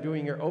guys are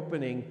doing your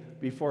opening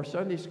before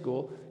Sunday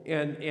school.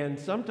 And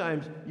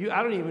sometimes,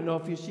 I don't even know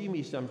if you see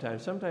me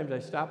sometimes. Sometimes I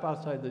stop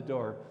outside the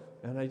door,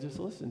 and I just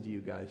listen to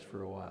you guys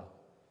for a while,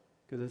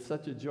 because it's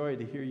such a joy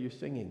to hear you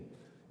singing.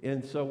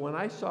 And so when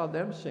I saw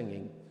them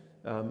singing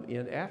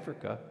in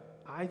Africa,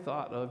 I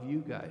thought of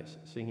you guys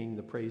singing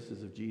the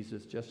praises of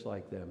Jesus just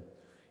like them.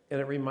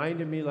 And it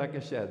reminded me, like I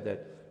said,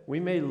 that we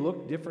may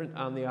look different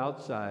on the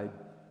outside,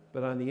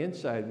 but on the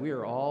inside, we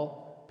are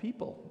all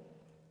people.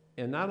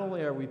 And not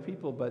only are we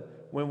people,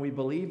 but when we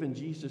believe in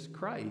Jesus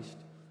Christ,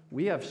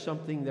 We have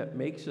something that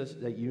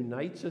that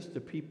unites us to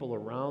people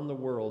around the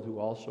world who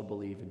also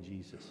believe in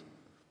Jesus.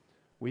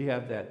 We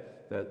have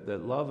that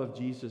love of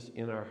Jesus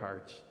in our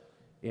hearts.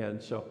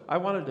 And so I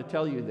wanted to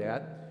tell you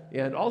that.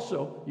 And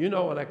also,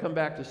 when I come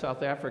back to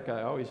South Africa,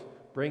 I always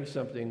bring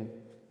something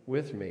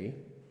with me.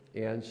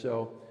 And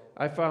so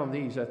I found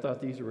these. I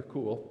thought these were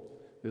cool.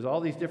 There's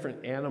all these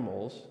different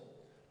animals.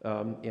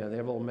 And they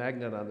have a little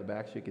magnet on the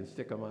back so you can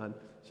stick them on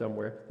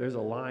somewhere. There's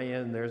a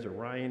lion. There's a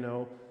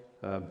rhino.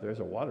 There's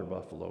a water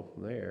buffalo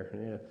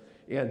there.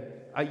 Yeah.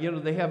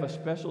 And, they have a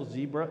special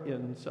zebra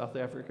in South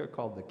Africa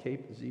called the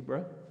Cape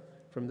zebra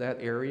from that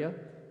area.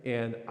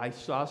 And I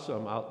saw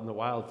some out in the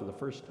wild for the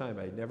first time.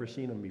 I'd never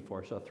seen them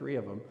before. I saw 3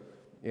 of them.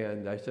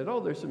 And I said, oh,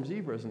 there's some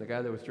zebras. And the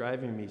guy that was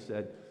driving me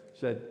said,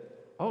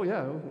 oh,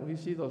 yeah, we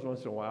see those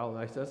once in a while. And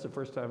I said, that's the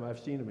first time I've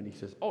seen them. And he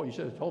says, oh, you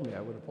should have told me.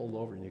 I would have pulled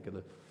over and you could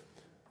have.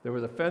 There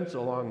was a fence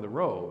along the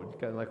road,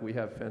 kind of like we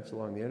have fence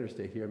along the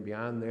interstate here. And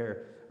beyond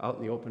there, out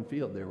in the open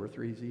field, there were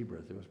 3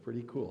 zebras. It was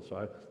pretty cool.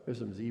 So there's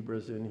some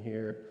zebras in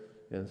here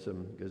and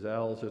some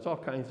gazelles. There's all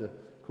kinds of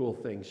cool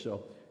things.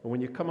 So and when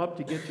you come up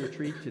to get your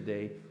treat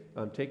today,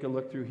 take a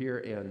look through here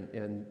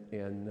and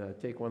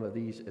take one of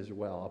these as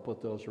well. I'll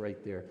put those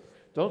right there.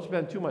 Don't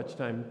spend too much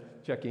time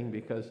checking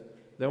because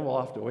then we'll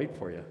have to wait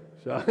for you.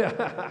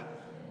 So,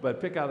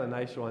 but pick out a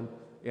nice one.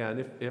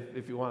 And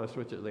if you want to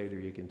switch it later,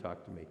 you can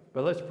talk to me.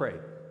 But let's pray.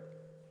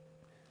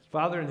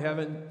 Father in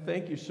heaven,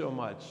 thank you so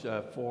much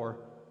for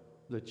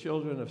the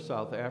children of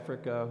South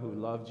Africa who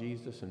love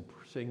Jesus and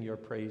sing your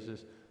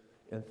praises.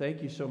 And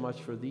thank you so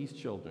much for these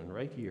children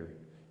right here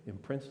in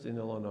Princeton,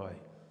 Illinois,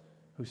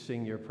 who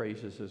sing your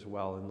praises as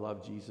well and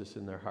love Jesus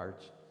in their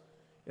hearts.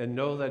 And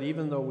know that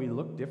even though we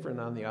look different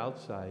on the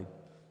outside,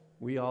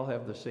 we all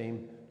have the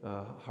same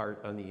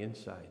heart on the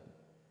inside.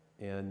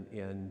 And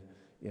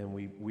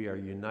we are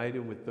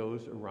united with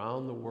those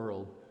around the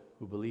world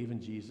who believe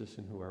in Jesus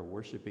and who are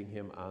worshiping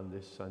him on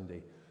this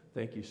Sunday.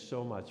 Thank you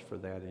so much for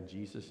that in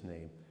Jesus'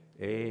 name.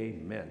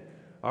 Amen.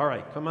 All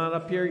right, come on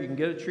up here. You can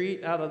get a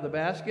treat out of the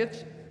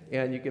baskets,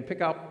 and you can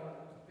pick out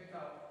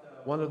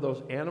one of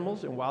those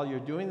animals. And while you're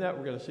doing that,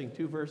 we're going to sing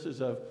 2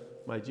 verses of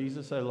My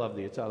Jesus, I Love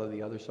Thee. It's out of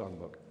the other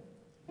songbook.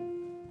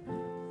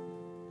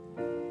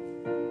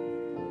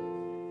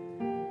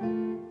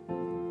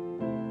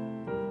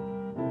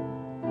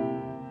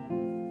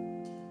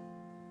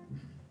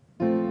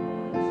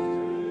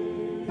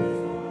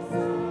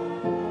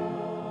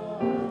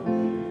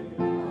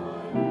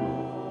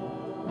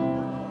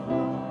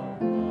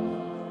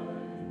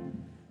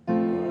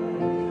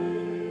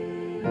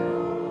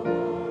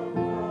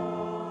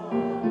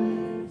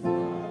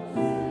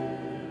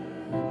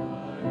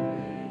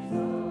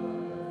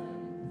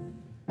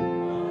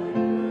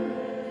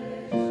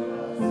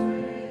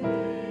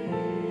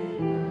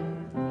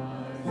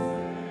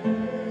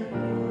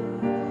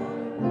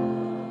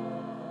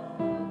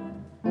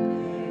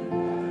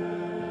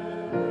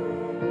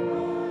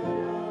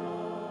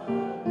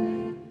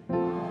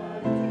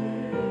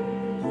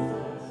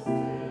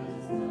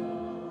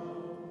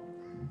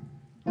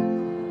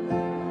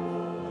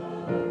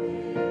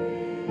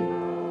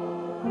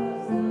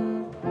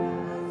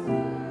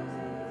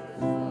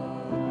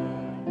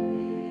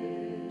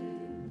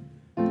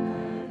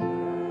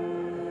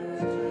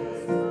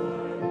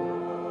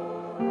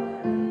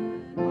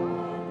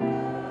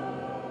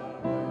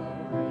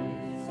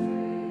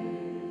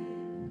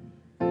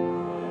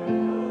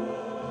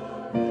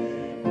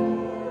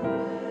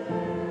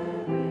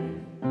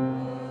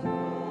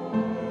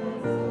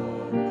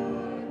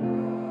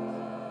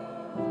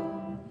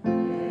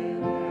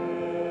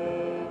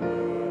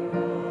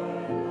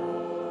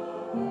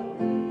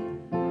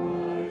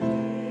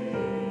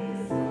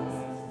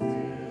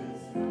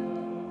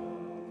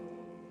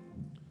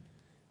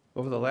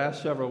 Over the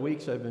last several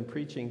weeks, I've been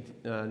preaching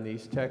on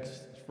these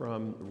texts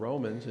from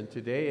Romans, and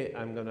today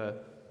I'm going to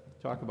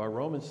talk about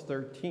Romans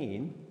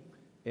 13,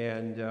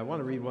 and I want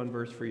to read one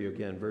verse for you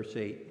again, verse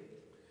 8,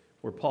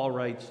 where Paul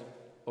writes,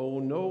 "Owe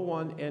no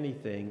one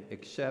anything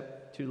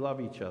except to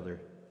love each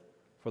other,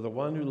 for the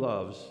one who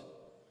loves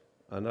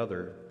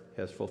another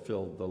has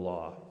fulfilled the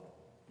law.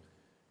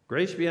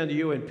 Grace be unto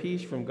you and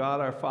peace from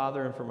God our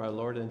Father and from our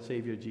Lord and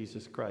Savior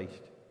Jesus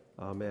Christ.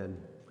 Amen."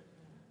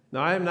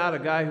 Now, I am not a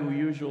guy who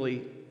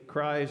usually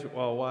cries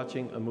while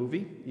watching a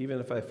movie. Even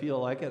if I feel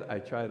like it, I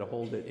try to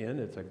hold it in.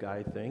 It's a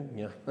guy thing,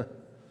 yeah.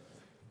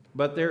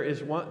 But there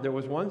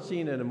was one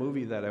scene in a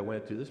movie that I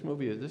went to. This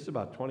is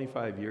about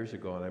 25 years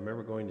ago, and I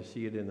remember going to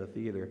see it in the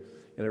theater,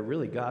 and it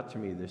really got to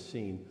me, this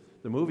scene.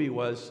 The movie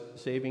was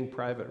Saving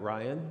Private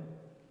Ryan,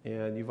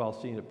 and you've all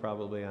seen it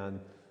probably on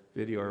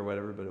video or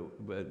whatever,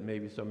 but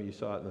maybe some of you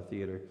saw it in the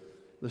theater.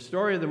 The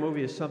story of the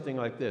movie is something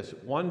like this.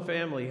 One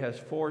family has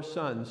 4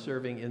 sons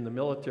serving in the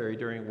military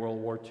during World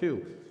War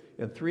II,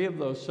 and 3 of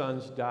those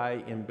sons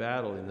die in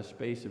battle in the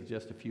space of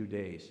just a few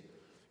days,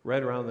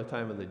 right around the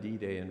time of the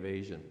D-Day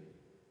invasion.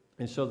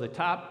 And so the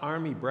top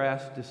army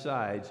brass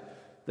decides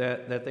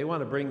that they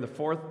want to bring the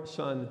 4th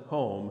son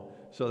home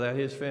so that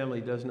his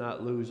family does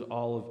not lose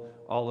all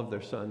of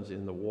their sons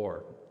in the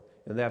war.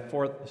 And that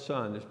fourth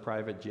son is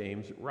Private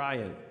James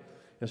Ryan.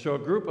 And so a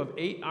group of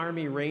 8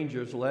 Army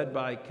Rangers led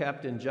by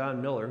Captain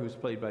John Miller, who's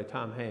played by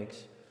Tom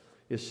Hanks,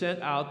 is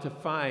sent out to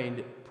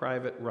find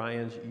Private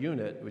Ryan's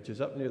unit, which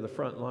is up near the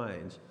front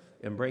lines,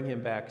 and bring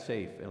him back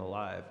safe and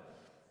alive.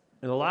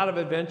 And a lot of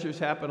adventures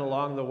happen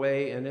along the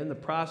way, and in the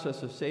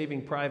process of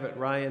saving Private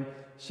Ryan,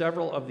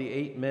 several of the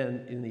 8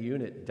 men in the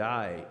unit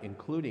die,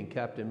 including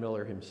Captain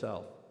Miller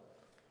himself.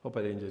 Hope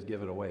I didn't just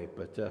give it away,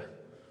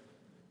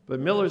 but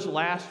Miller's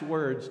last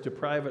words to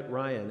Private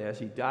Ryan as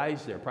he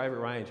dies there, Private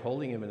Ryan's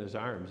holding him in his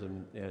arms,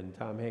 and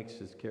Tom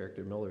Hanks'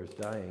 character Miller is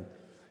dying.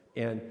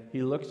 And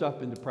he looks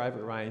up into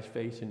Private Ryan's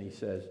face and he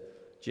says,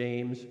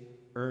 "James,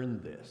 earn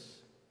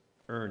this.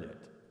 Earn it."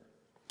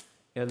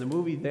 And the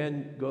movie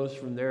then goes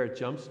from there. It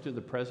jumps to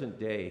the present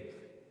day,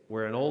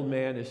 where an old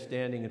man is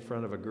standing in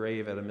front of a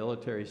grave at a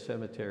military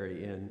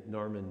cemetery in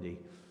Normandy.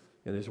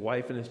 And his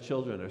wife and his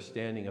children are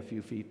standing a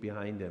few feet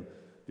behind him.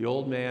 The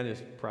old man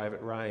is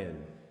Private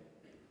Ryan.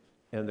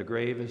 And the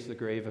grave is the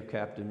grave of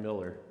Captain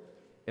Miller.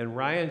 And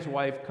Ryan's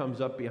wife comes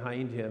up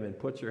behind him and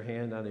puts her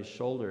hand on his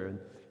shoulder, and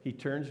he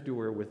turns to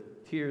her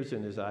with tears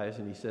in his eyes,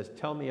 and he says,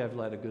 "Tell me I've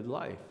led a good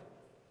life."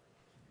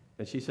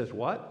 And she says,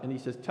 "What?" And he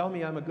says, "Tell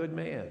me I'm a good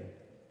man."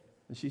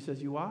 And she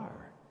says, "You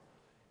are."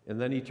 And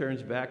then he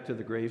turns back to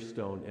the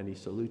gravestone and he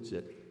salutes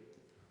it.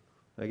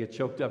 I get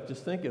choked up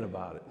just thinking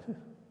about it.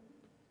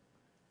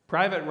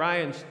 Private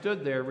Ryan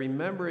stood there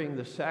remembering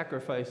the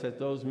sacrifice that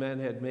those men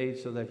had made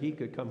so that he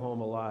could come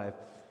home alive.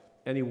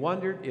 And he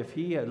wondered if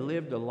he had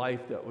lived a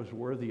life that was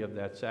worthy of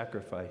that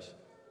sacrifice.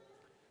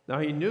 Now,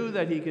 he knew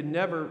that he could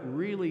never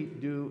really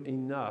do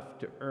enough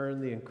to earn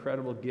the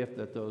incredible gift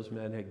that those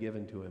men had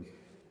given to him.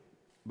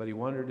 But he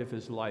wondered if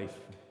his life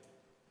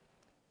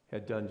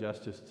had done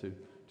justice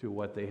to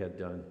what they had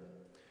done.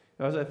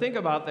 Now, as I think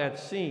about that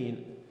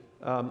scene,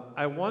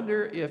 I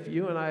wonder if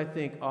you and I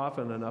think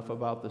often enough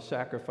about the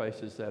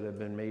sacrifices that have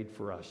been made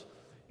for us.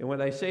 And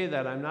when I say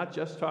that, I'm not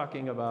just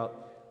talking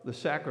about the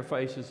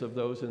sacrifices of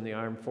those in the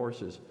armed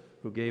forces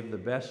who gave the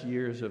best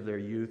years of their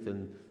youth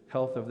and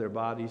health of their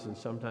bodies and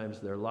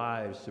sometimes their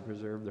lives to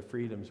preserve the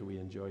freedoms we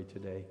enjoy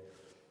today.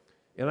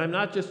 And I'm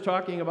not just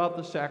talking about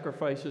the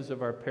sacrifices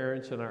of our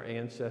parents and our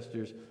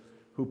ancestors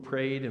who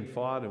prayed and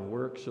fought and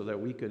worked so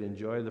that we could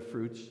enjoy the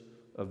fruits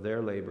of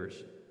their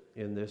labors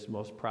in this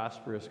most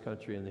prosperous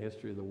country in the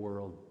history of the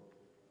world.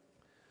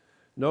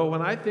 No,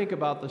 when I think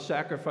about the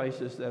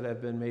sacrifices that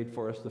have been made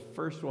for us, the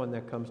first one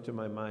that comes to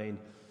my mind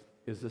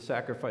is the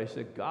sacrifice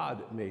that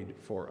God made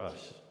for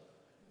us.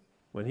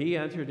 When he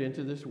entered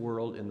into this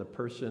world in the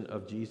person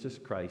of Jesus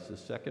Christ, the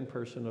second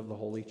person of the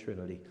Holy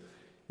Trinity,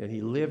 and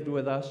he lived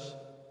with us,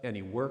 and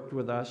he worked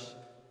with us,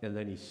 and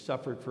then he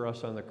suffered for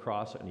us on the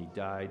cross, and he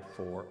died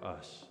for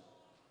us.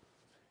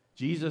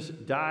 Jesus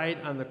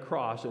died on the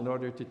cross in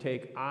order to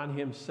take on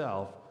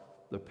himself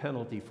the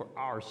penalty for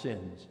our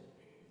sins.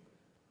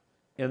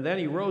 And then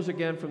he rose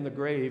again from the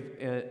grave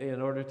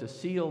in order to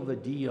seal the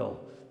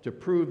deal, to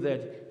prove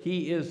that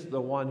he is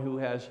the one who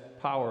has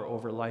power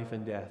over life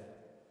and death.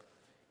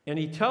 And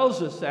he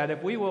tells us that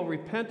if we will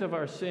repent of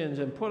our sins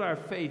and put our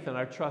faith and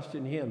our trust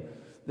in him,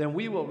 then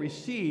we will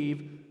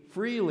receive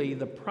freely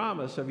the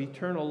promise of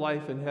eternal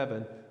life in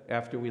heaven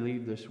after we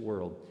leave this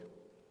world.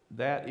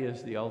 That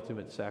is the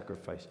ultimate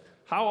sacrifice.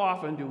 How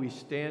often do we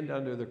stand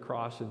under the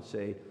cross and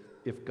say,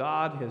 if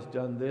God has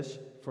done this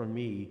for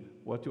me,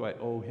 what do I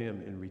owe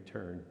him in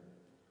return?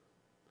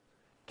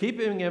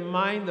 Keeping in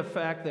mind the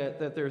fact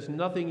that there's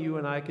nothing you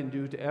and I can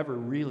do to ever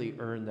really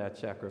earn that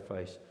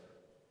sacrifice,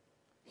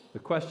 the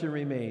question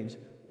remains,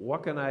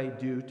 what can I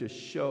do to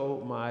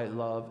show my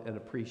love and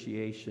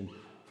appreciation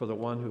for the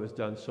one who has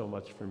done so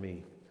much for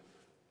me?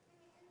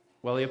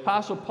 Well, the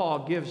Apostle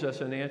Paul gives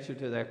us an answer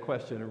to that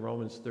question in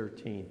Romans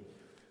 13.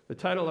 The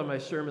title of my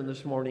sermon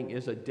this morning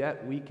is A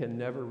Debt We Can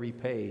Never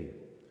Repay.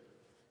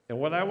 And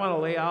what I want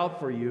to lay out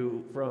for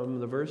you from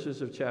the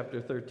verses of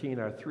chapter 13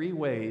 are 3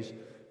 ways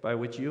by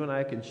which you and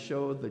I can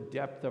show the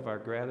depth of our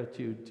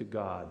gratitude to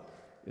God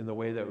in the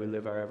way that we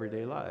live our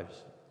everyday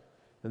lives.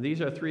 And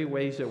these are 3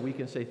 ways that we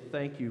can say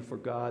thank you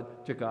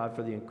to God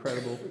for the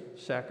incredible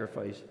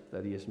sacrifice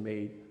that he has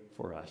made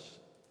for us.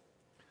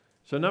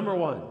 So number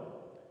 1,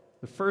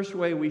 the first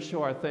way we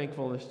show our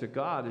thankfulness to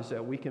God is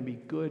that we can be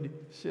good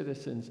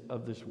citizens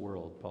of this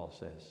world, Paul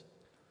says.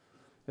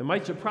 It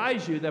might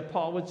surprise you that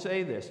Paul would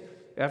say this.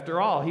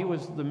 After all, he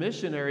was the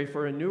missionary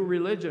for a new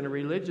religion, a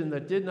religion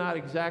that did not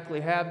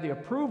exactly have the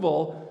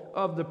approval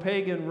of the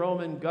pagan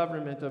Roman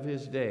government of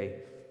his day.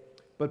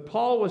 But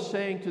Paul was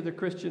saying to the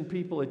Christian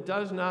people, it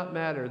does not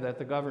matter that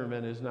the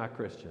government is not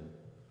Christian.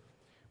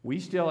 We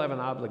still have an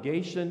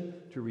obligation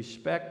to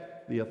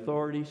respect the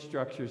authority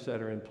structures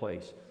that are in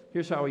place.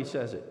 Here's how he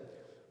says it.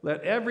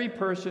 Let every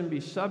person be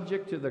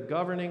subject to the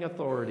governing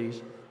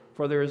authorities,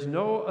 for there is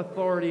no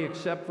authority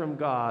except from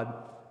God,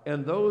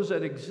 and those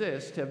that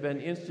exist have been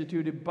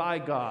instituted by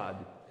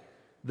God.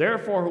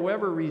 Therefore,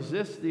 whoever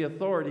resists the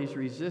authorities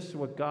resists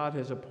what God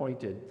has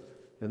appointed,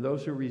 and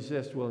those who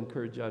resist will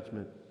incur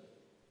judgment.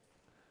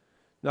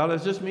 Now,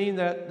 does this mean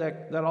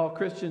that all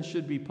Christians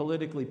should be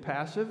politically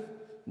passive?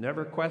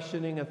 never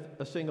questioning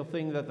a single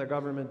thing that the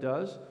government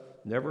does,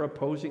 never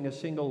opposing a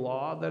single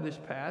law that is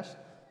passed.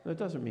 That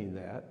doesn't mean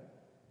that.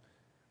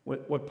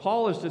 What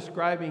Paul is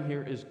describing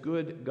here is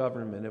good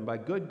government, and by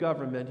good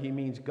government, he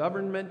means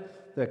government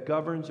that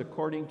governs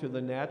according to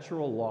the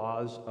natural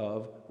laws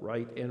of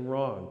right and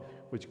wrong,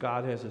 which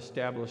God has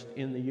established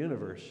in the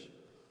universe.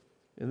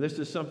 And this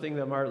is something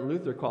that Martin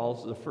Luther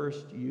calls the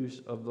first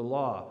use of the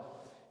law.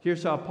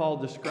 Here's how Paul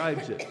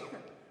describes it.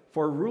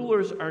 For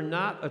rulers are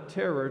not a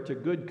terror to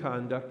good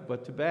conduct,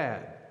 but to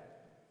bad.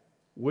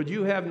 Would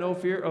you have no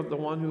fear of the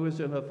one who is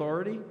in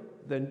authority?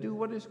 Then do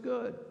what is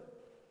good,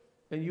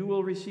 and you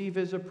will receive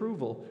his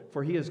approval,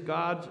 for he is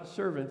God's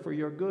servant for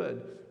your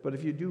good. But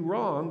if you do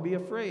wrong, be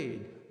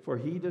afraid, for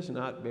he does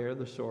not bear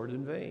the sword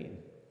in vain.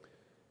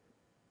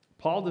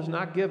 Paul does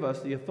not give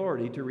us the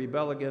authority to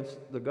rebel against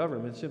the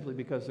government simply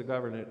because the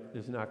government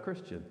is not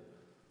Christian,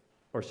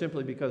 or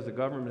simply because the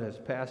government has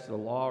passed a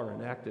law or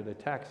enacted a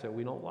tax that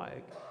we don't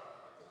like.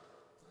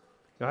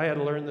 Now, I had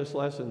to learn this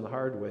lesson the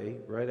hard way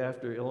right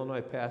after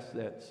Illinois passed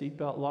that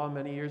seatbelt law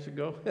many years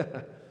ago.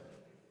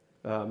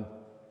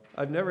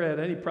 I've never had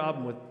any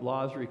problem with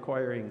laws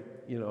requiring,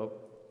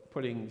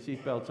 putting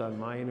seatbelts on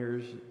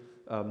minors.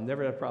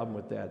 Never had a problem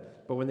with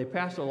that. But when they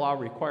passed a law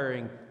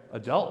requiring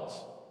adults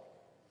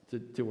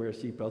to wear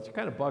seatbelts, it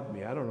kind of bugged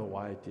me. I don't know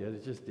why it did.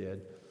 It just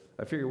did.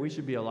 I figured we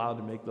should be allowed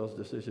to make those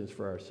decisions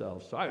for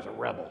ourselves. So I was a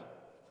rebel.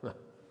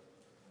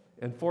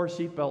 And 4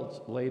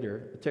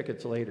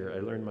 tickets later, I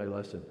learned my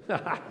lesson.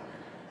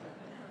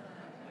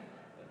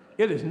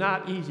 It is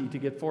not easy to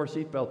get 4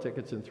 seatbelt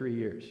tickets in 3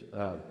 years.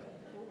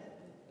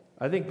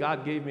 I think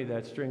God gave me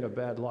that string of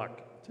bad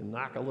luck to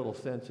knock a little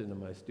sense into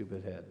my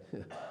stupid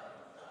head.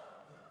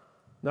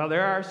 Now,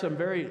 there are some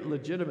very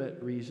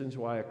legitimate reasons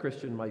why a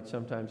Christian might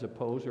sometimes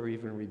oppose or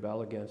even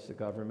rebel against the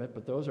government,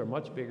 but those are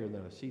much bigger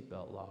than a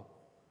seatbelt law.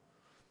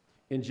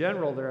 In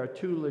general, there are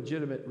 2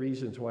 legitimate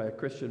reasons why a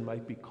Christian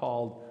might be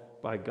called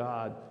by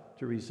God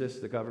to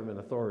resist the government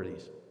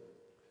authorities.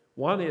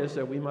 One is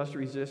that we must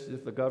resist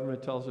if the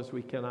government tells us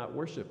we cannot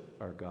worship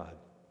our God.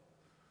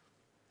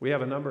 We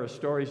have a number of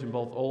stories in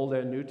both Old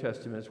and New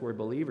Testaments where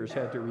believers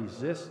had to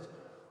resist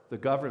the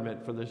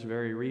government for this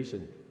very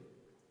reason.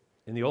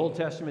 In the Old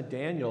Testament,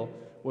 Daniel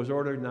was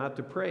ordered not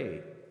to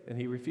pray, and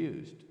he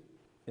refused,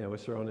 and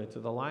was thrown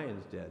into the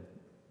lion's den,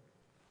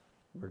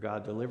 where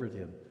God delivered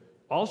him.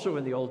 Also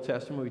in the Old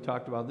Testament, we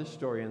talked about this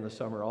story in the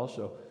summer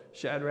also,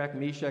 Shadrach,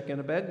 Meshach,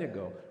 and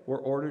Abednego were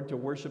ordered to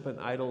worship an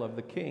idol of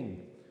the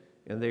king,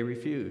 and they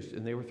refused,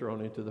 and they were thrown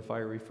into the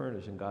fiery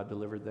furnace, and God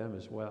delivered them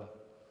as well.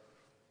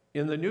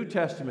 In the New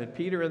Testament,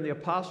 Peter and the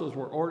apostles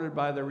were ordered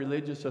by the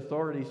religious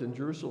authorities in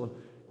Jerusalem,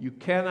 you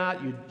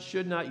cannot, you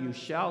should not, you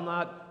shall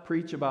not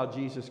preach about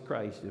Jesus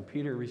Christ. And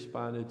Peter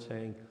responded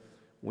saying,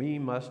 we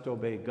must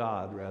obey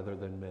God rather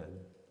than men.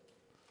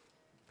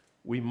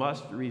 We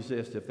must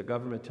resist if the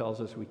government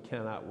tells us we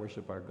cannot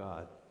worship our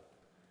God.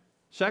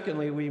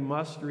 Secondly, we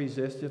must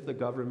resist if the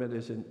government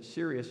is in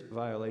serious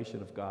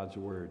violation of God's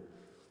word.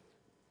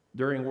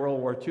 During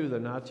World War II, the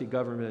Nazi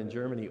government in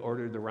Germany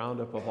ordered the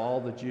roundup of all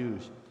the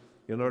Jews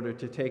in order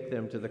to take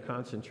them to the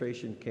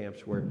concentration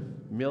camps where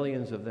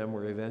millions of them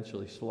were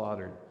eventually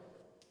slaughtered.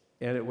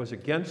 And it was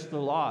against the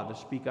law to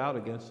speak out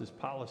against this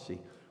policy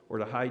or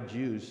to hide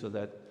Jews so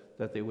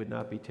that they would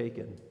not be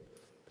taken.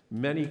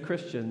 Many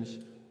Christians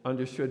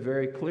understood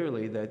very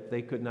clearly that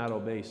they could not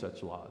obey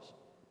such laws.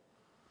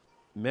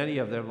 Many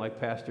of them, like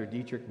Pastor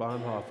Dietrich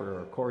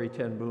Bonhoeffer or Corrie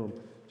ten Boom,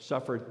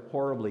 suffered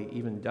horribly,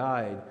 even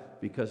died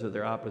because of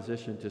their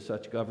opposition to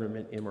such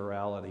government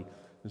immorality.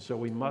 And so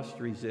we must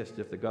resist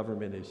if the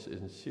government is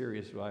in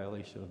serious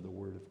violation of the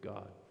Word of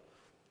God.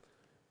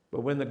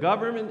 But when the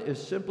government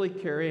is simply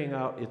carrying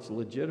out its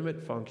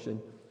legitimate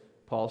function,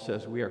 Paul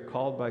says we are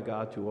called by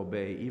God to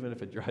obey, even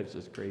if it drives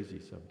us crazy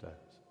sometimes.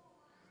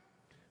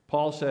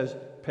 Paul says,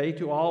 pay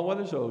to all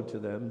what is owed to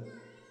them,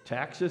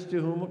 taxes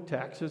to whom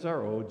taxes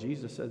are owed.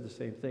 Jesus said the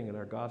same thing in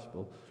our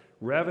gospel.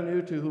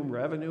 Revenue to whom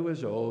revenue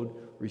is owed,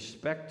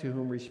 respect to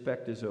whom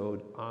respect is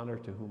owed, honor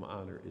to whom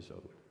honor is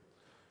owed.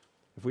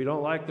 If we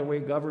don't like the way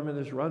government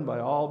is run, by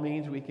all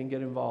means we can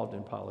get involved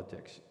in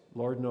politics.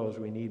 Lord knows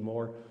we need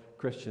more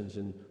Christians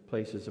in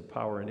places of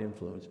power and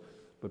influence,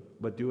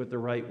 but do it the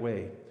right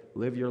way.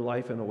 Live your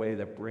life in a way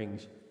that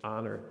brings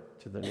honor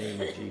to the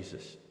name of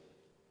Jesus.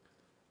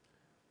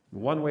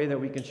 One way that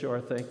we can show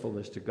our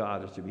thankfulness to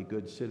God is to be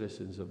good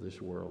citizens of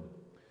this world.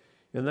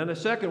 And then a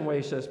second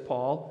way, says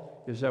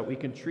Paul, is that we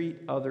can treat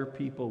other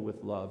people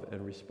with love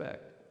and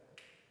respect.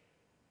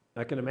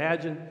 I can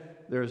imagine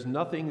there's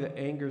nothing that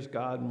angers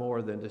God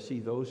more than to see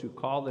those who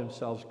call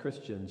themselves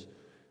Christians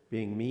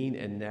being mean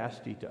and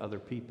nasty to other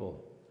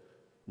people.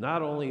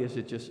 Not only is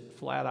it just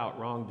flat out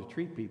wrong to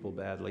treat people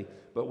badly,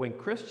 but when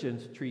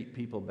Christians treat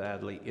people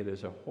badly, it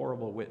is a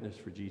horrible witness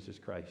for Jesus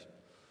Christ.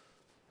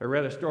 I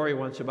read a story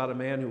once about a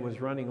man who was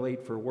running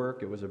late for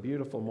work. It was a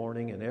beautiful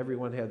morning, and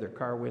everyone had their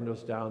car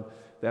windows down.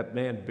 That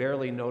man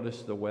barely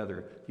noticed the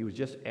weather. He was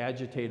just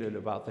agitated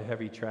about the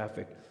heavy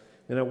traffic.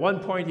 And at one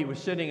point, he was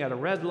sitting at a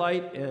red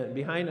light and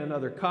behind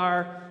another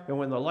car, and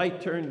when the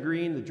light turned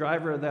green, the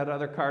driver of that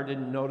other car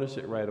didn't notice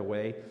it right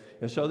away.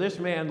 And so this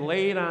man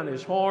laid on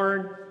his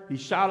horn. He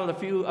shouted a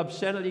few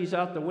obscenities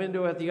out the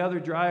window at the other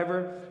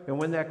driver, and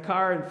when that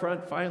car in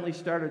front finally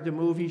started to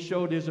move, he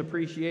showed his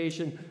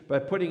appreciation by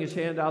putting his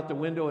hand out the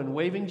window and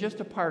waving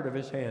just a part of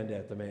his hand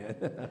at the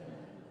man.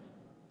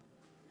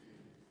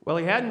 Well,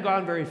 he hadn't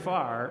gone very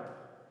far,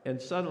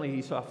 and suddenly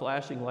he saw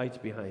flashing lights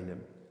behind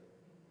him.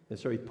 And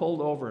so he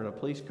pulled over, and a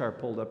police car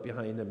pulled up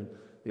behind him. And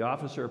the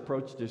officer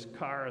approached his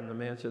car, and the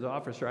man said,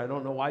 "Officer, I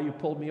don't know why you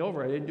pulled me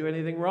over. I didn't do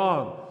anything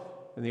wrong."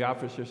 And the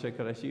officer said,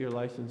 "Could I see your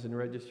license and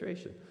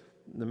registration?"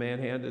 And the man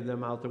handed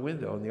them out the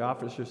window, and the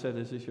officer said,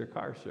 "Is this your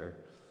car, sir?"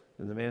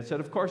 And the man said,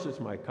 "Of course it's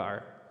my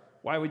car.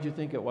 Why would you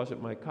think it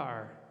wasn't my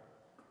car?"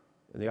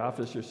 And the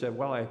officer said,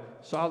 "Well, I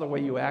saw the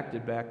way you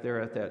acted back there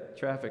at that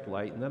traffic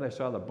light, and then I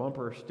saw the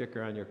bumper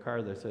sticker on your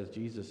car that says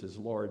Jesus is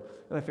Lord,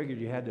 and I figured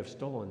you had to have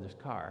stolen this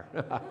car."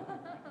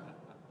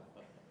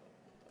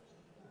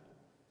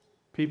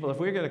 People, if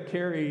we're going to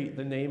carry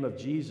the name of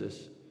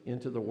Jesus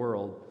into the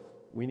world,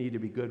 we need to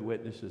be good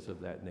witnesses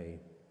of that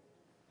name.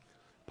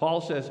 Paul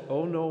says,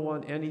 "Owe no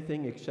one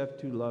anything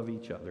except to love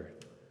each other.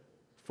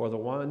 For the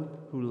one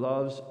who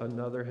loves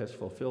another has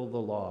fulfilled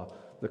the law.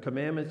 The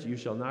commandments, you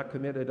shall not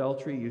commit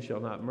adultery, you shall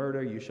not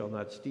murder, you shall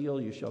not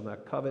steal, you shall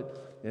not covet,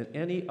 and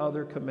any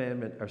other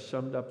commandment are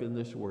summed up in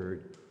this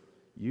word,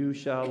 you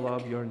shall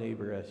love your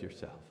neighbor as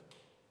yourself."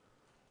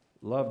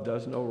 Love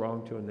does no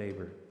wrong to a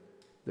neighbor.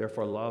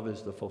 Therefore, love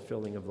is the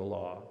fulfilling of the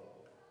law.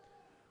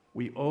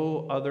 We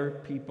owe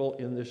other people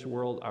in this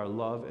world our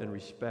love and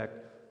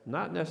respect,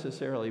 not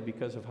necessarily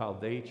because of how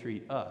they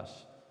treat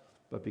us,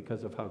 but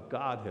because of how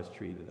God has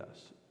treated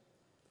us.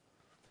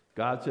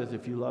 God says,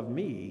 if you love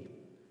me,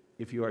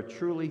 if you are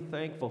truly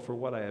thankful for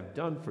what I have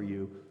done for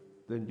you,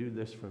 then do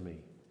this for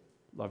me.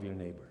 Love your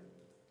neighbor.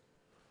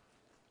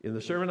 In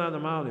the Sermon on the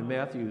Mount in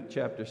Matthew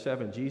chapter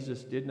 7,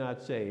 Jesus did not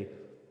say,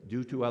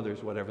 "Do to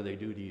others whatever they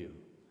do to you."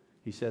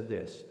 He said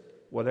this,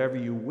 "Whatever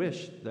you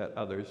wish that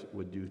others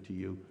would do to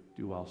you,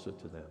 do also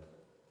to them."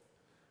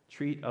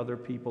 Treat other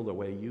people the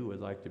way you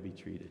would like to be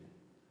treated.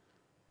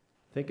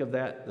 Think of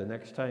that the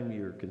next time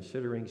you're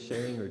considering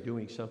saying or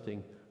doing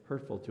something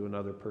hurtful to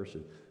another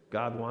person.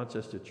 God wants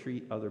us to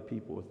treat other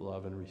people with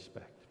love and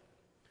respect.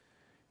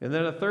 And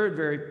then a third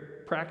very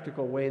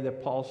practical way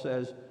that Paul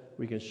says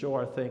we can show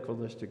our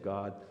thankfulness to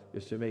God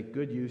is to make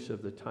good use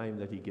of the time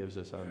that he gives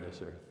us on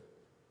this earth.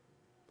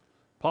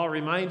 Paul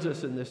reminds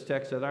us in this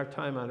text that our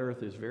time on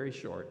earth is very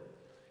short.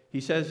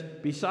 He says,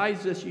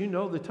 "Besides this, you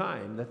know the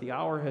time, that the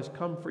hour has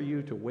come for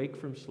you to wake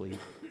from sleep.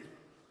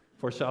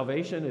 For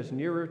salvation is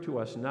nearer to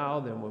us now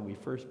than when we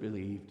first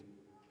believed.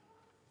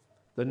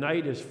 The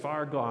night is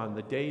far gone,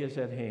 the day is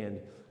at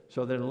hand.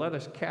 So then let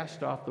us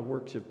cast off the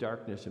works of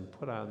darkness and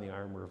put on the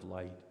armor of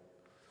light."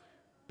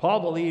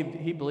 Paul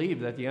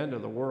believed that the end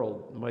of the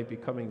world might be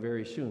coming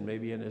very soon,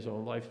 maybe in his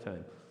own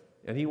lifetime.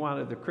 And he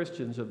wanted the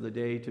Christians of the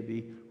day to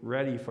be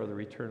ready for the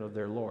return of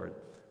their Lord.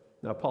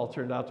 Now, Paul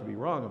turned out to be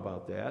wrong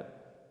about that,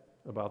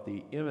 about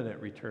the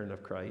imminent return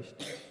of Christ.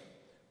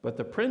 But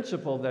the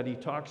principle that he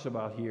talks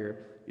about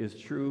here is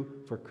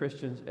true for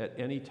Christians at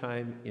any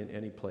time, in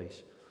any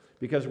place.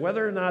 Because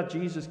whether or not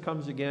Jesus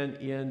comes again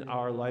in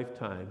our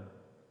lifetime,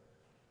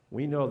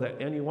 we know that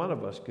any one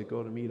of us could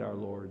go to meet our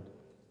Lord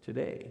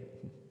today.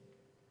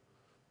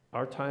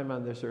 Our time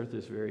on this earth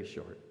is very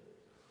short.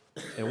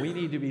 And we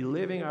need to be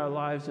living our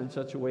lives in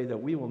such a way that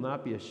we will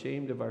not be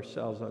ashamed of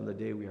ourselves on the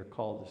day we are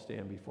called to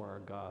stand before our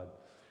God.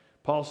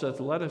 Paul says,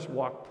 "Let us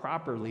walk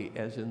properly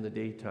as in the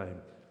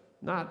daytime,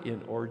 not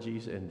in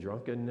orgies and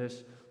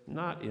drunkenness,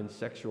 not in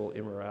sexual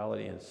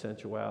immorality and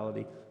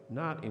sensuality,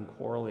 not in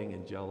quarreling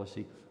and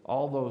jealousy."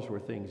 All those were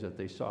things that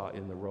they saw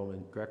in the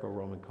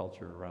Greco-Roman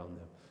culture around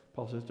them.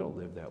 Paul says, don't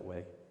live that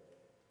way.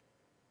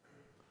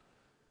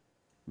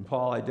 And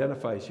Paul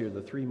identifies here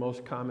the three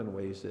most common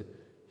ways that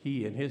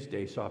he in his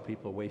day saw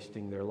people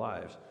wasting their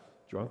lives: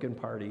 drunken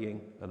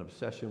partying, an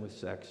obsession with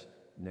sex,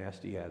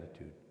 nasty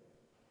attitude.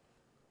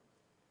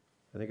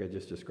 I think I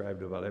just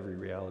described about every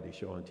reality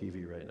show on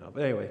TV right now.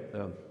 But anyway,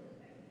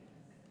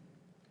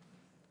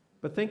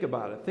 but think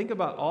about it. Think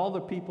about all the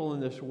people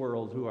in this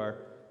world who are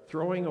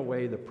throwing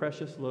away the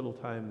precious little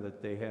time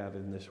that they have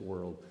in this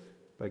world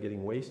by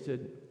getting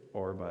wasted,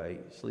 or by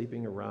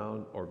sleeping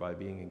around, or by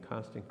being in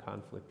constant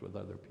conflict with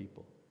other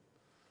people.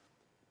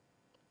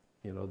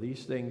 You know,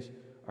 these things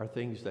are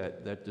things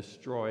that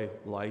destroy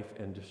life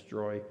and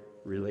destroy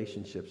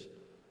relationships.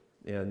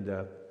 And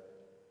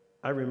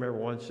I remember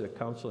once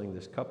counseling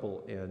this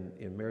couple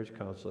in marriage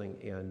counseling,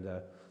 and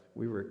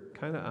we were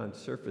kind of on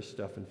surface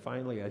stuff, and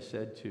finally I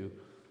said to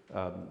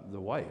the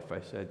wife,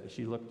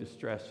 she looked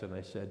distressed, and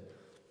I said,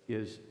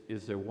 is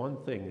there one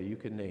thing that you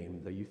can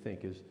name that you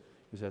think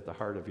is at the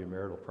heart of your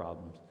marital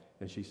problems?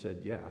 And she said,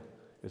 yeah,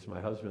 it's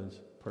my husband's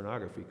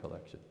pornography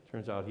collection.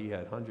 Turns out he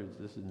had hundreds.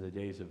 This is in the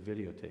days of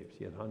videotapes.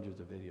 He had hundreds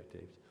of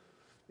videotapes.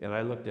 And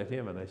I looked at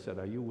him and I said,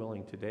 are you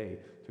willing today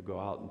to go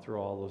out and throw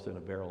all those in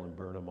a barrel and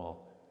burn them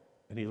all?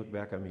 And he looked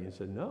back at me and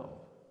said, no.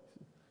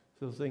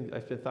 Those things, I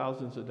spent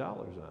thousands of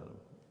dollars on them.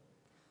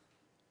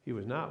 He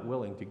was not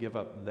willing to give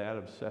up that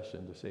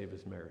obsession to save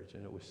his marriage,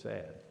 and it was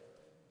sad.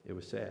 It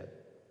was sad.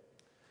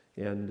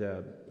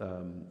 And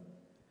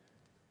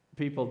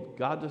people,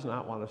 God does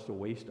not want us to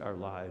waste our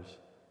lives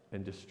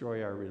and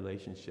destroy our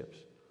relationships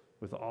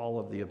with all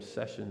of the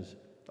obsessions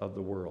of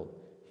the world.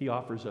 He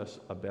offers us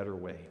a better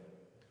way.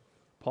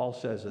 Paul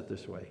says it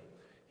this way.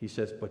 He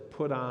says, but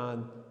put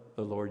on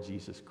the Lord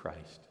Jesus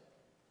Christ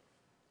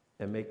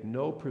and make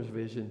no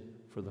provision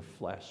for the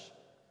flesh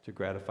to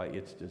gratify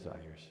its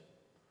desires.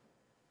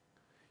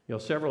 You know,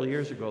 several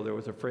years ago, there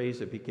was a phrase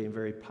that became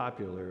very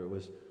popular. It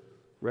was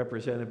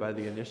represented by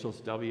the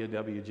initials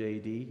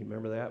WWJD. You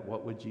remember that?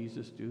 What would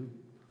Jesus do?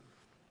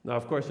 Now,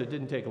 of course, it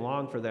didn't take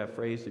long for that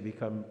phrase to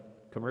become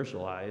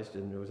commercialized,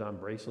 and it was on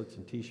bracelets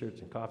and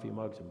T-shirts and coffee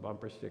mugs and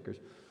bumper stickers.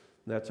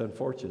 And that's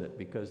unfortunate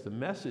because the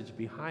message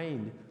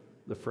behind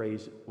the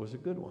phrase was a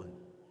good one.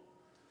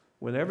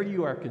 Whenever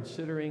you are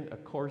considering a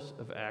course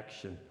of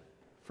action,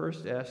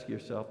 first ask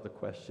yourself the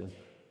question,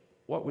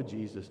 what would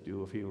Jesus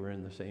do if he were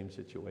in the same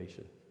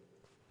situation?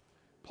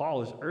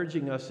 Paul is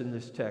urging us in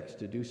this text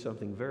to do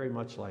something very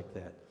much like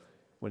that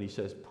when he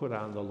says, put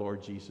on the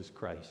Lord Jesus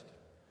Christ.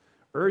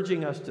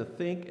 Urging us to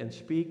think and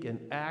speak and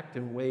act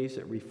in ways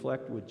that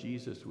reflect what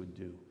Jesus would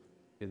do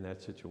in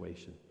that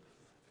situation.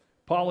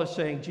 Paul is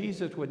saying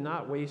Jesus would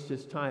not waste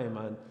his time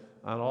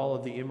on all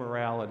of the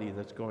immorality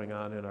that's going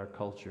on in our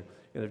culture.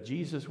 And if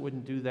Jesus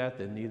wouldn't do that,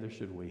 then neither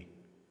should we.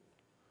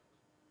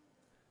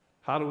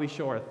 How do we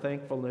show our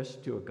thankfulness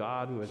to a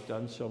God who has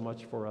done so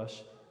much for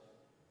us?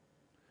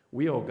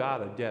 We owe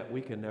God a debt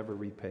we can never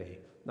repay,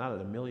 not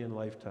in a million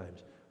lifetimes.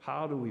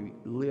 How do we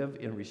live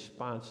in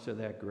response to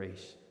that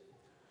grace?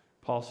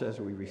 Paul says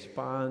we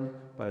respond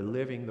by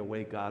living the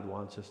way God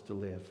wants us to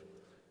live,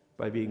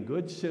 by being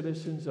good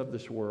citizens of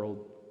this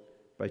world,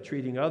 by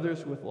treating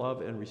others with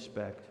love and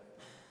respect,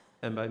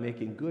 and by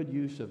making good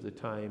use of the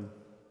time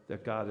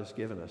that God has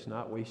given us,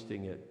 not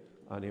wasting it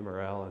on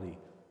immorality,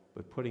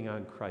 but putting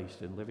on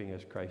Christ and living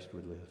as Christ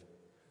would live.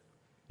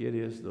 It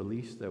is the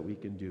least that we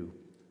can do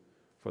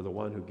for the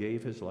one who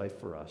gave his life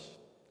for us,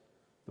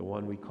 the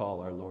one we call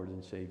our Lord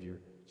and Savior,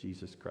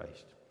 Jesus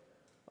Christ.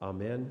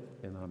 Amen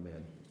and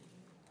amen.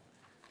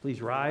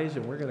 Please rise,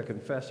 and we're going to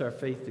confess our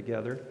faith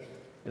together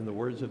in the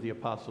words of the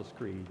Apostles'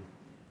 Creed.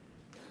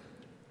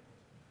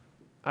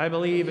 I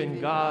believe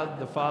in God,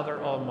 the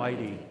Father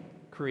Almighty,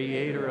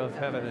 creator of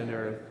heaven and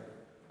earth.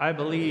 I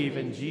believe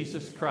in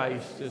Jesus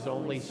Christ, his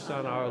only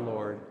Son, our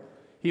Lord.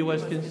 He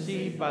was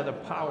conceived by the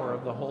power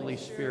of the Holy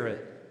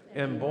Spirit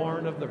and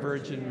born of the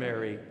Virgin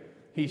Mary.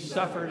 He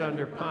suffered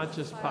under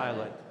Pontius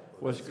Pilate,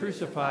 was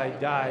crucified,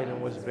 died,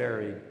 and was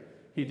buried.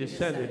 He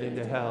descended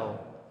into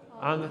hell.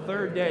 On the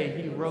third day,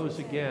 he rose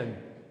again.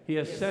 He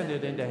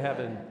ascended into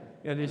heaven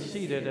and is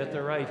seated at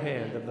the right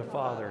hand of the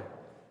Father.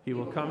 He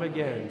will come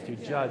again to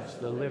judge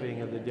the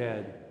living and the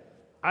dead.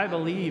 I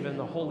believe in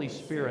the Holy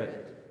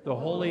Spirit, the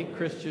holy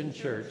Christian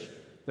church,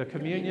 the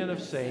communion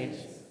of saints,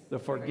 the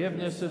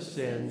forgiveness of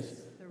sins,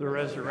 the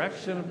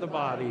resurrection of the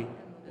body,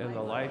 and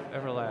the life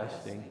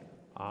everlasting.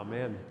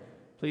 Amen.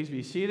 Please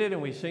be seated,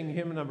 and we sing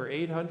hymn number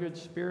 800,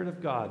 Spirit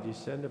of God,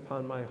 Descend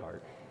Upon My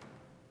Heart.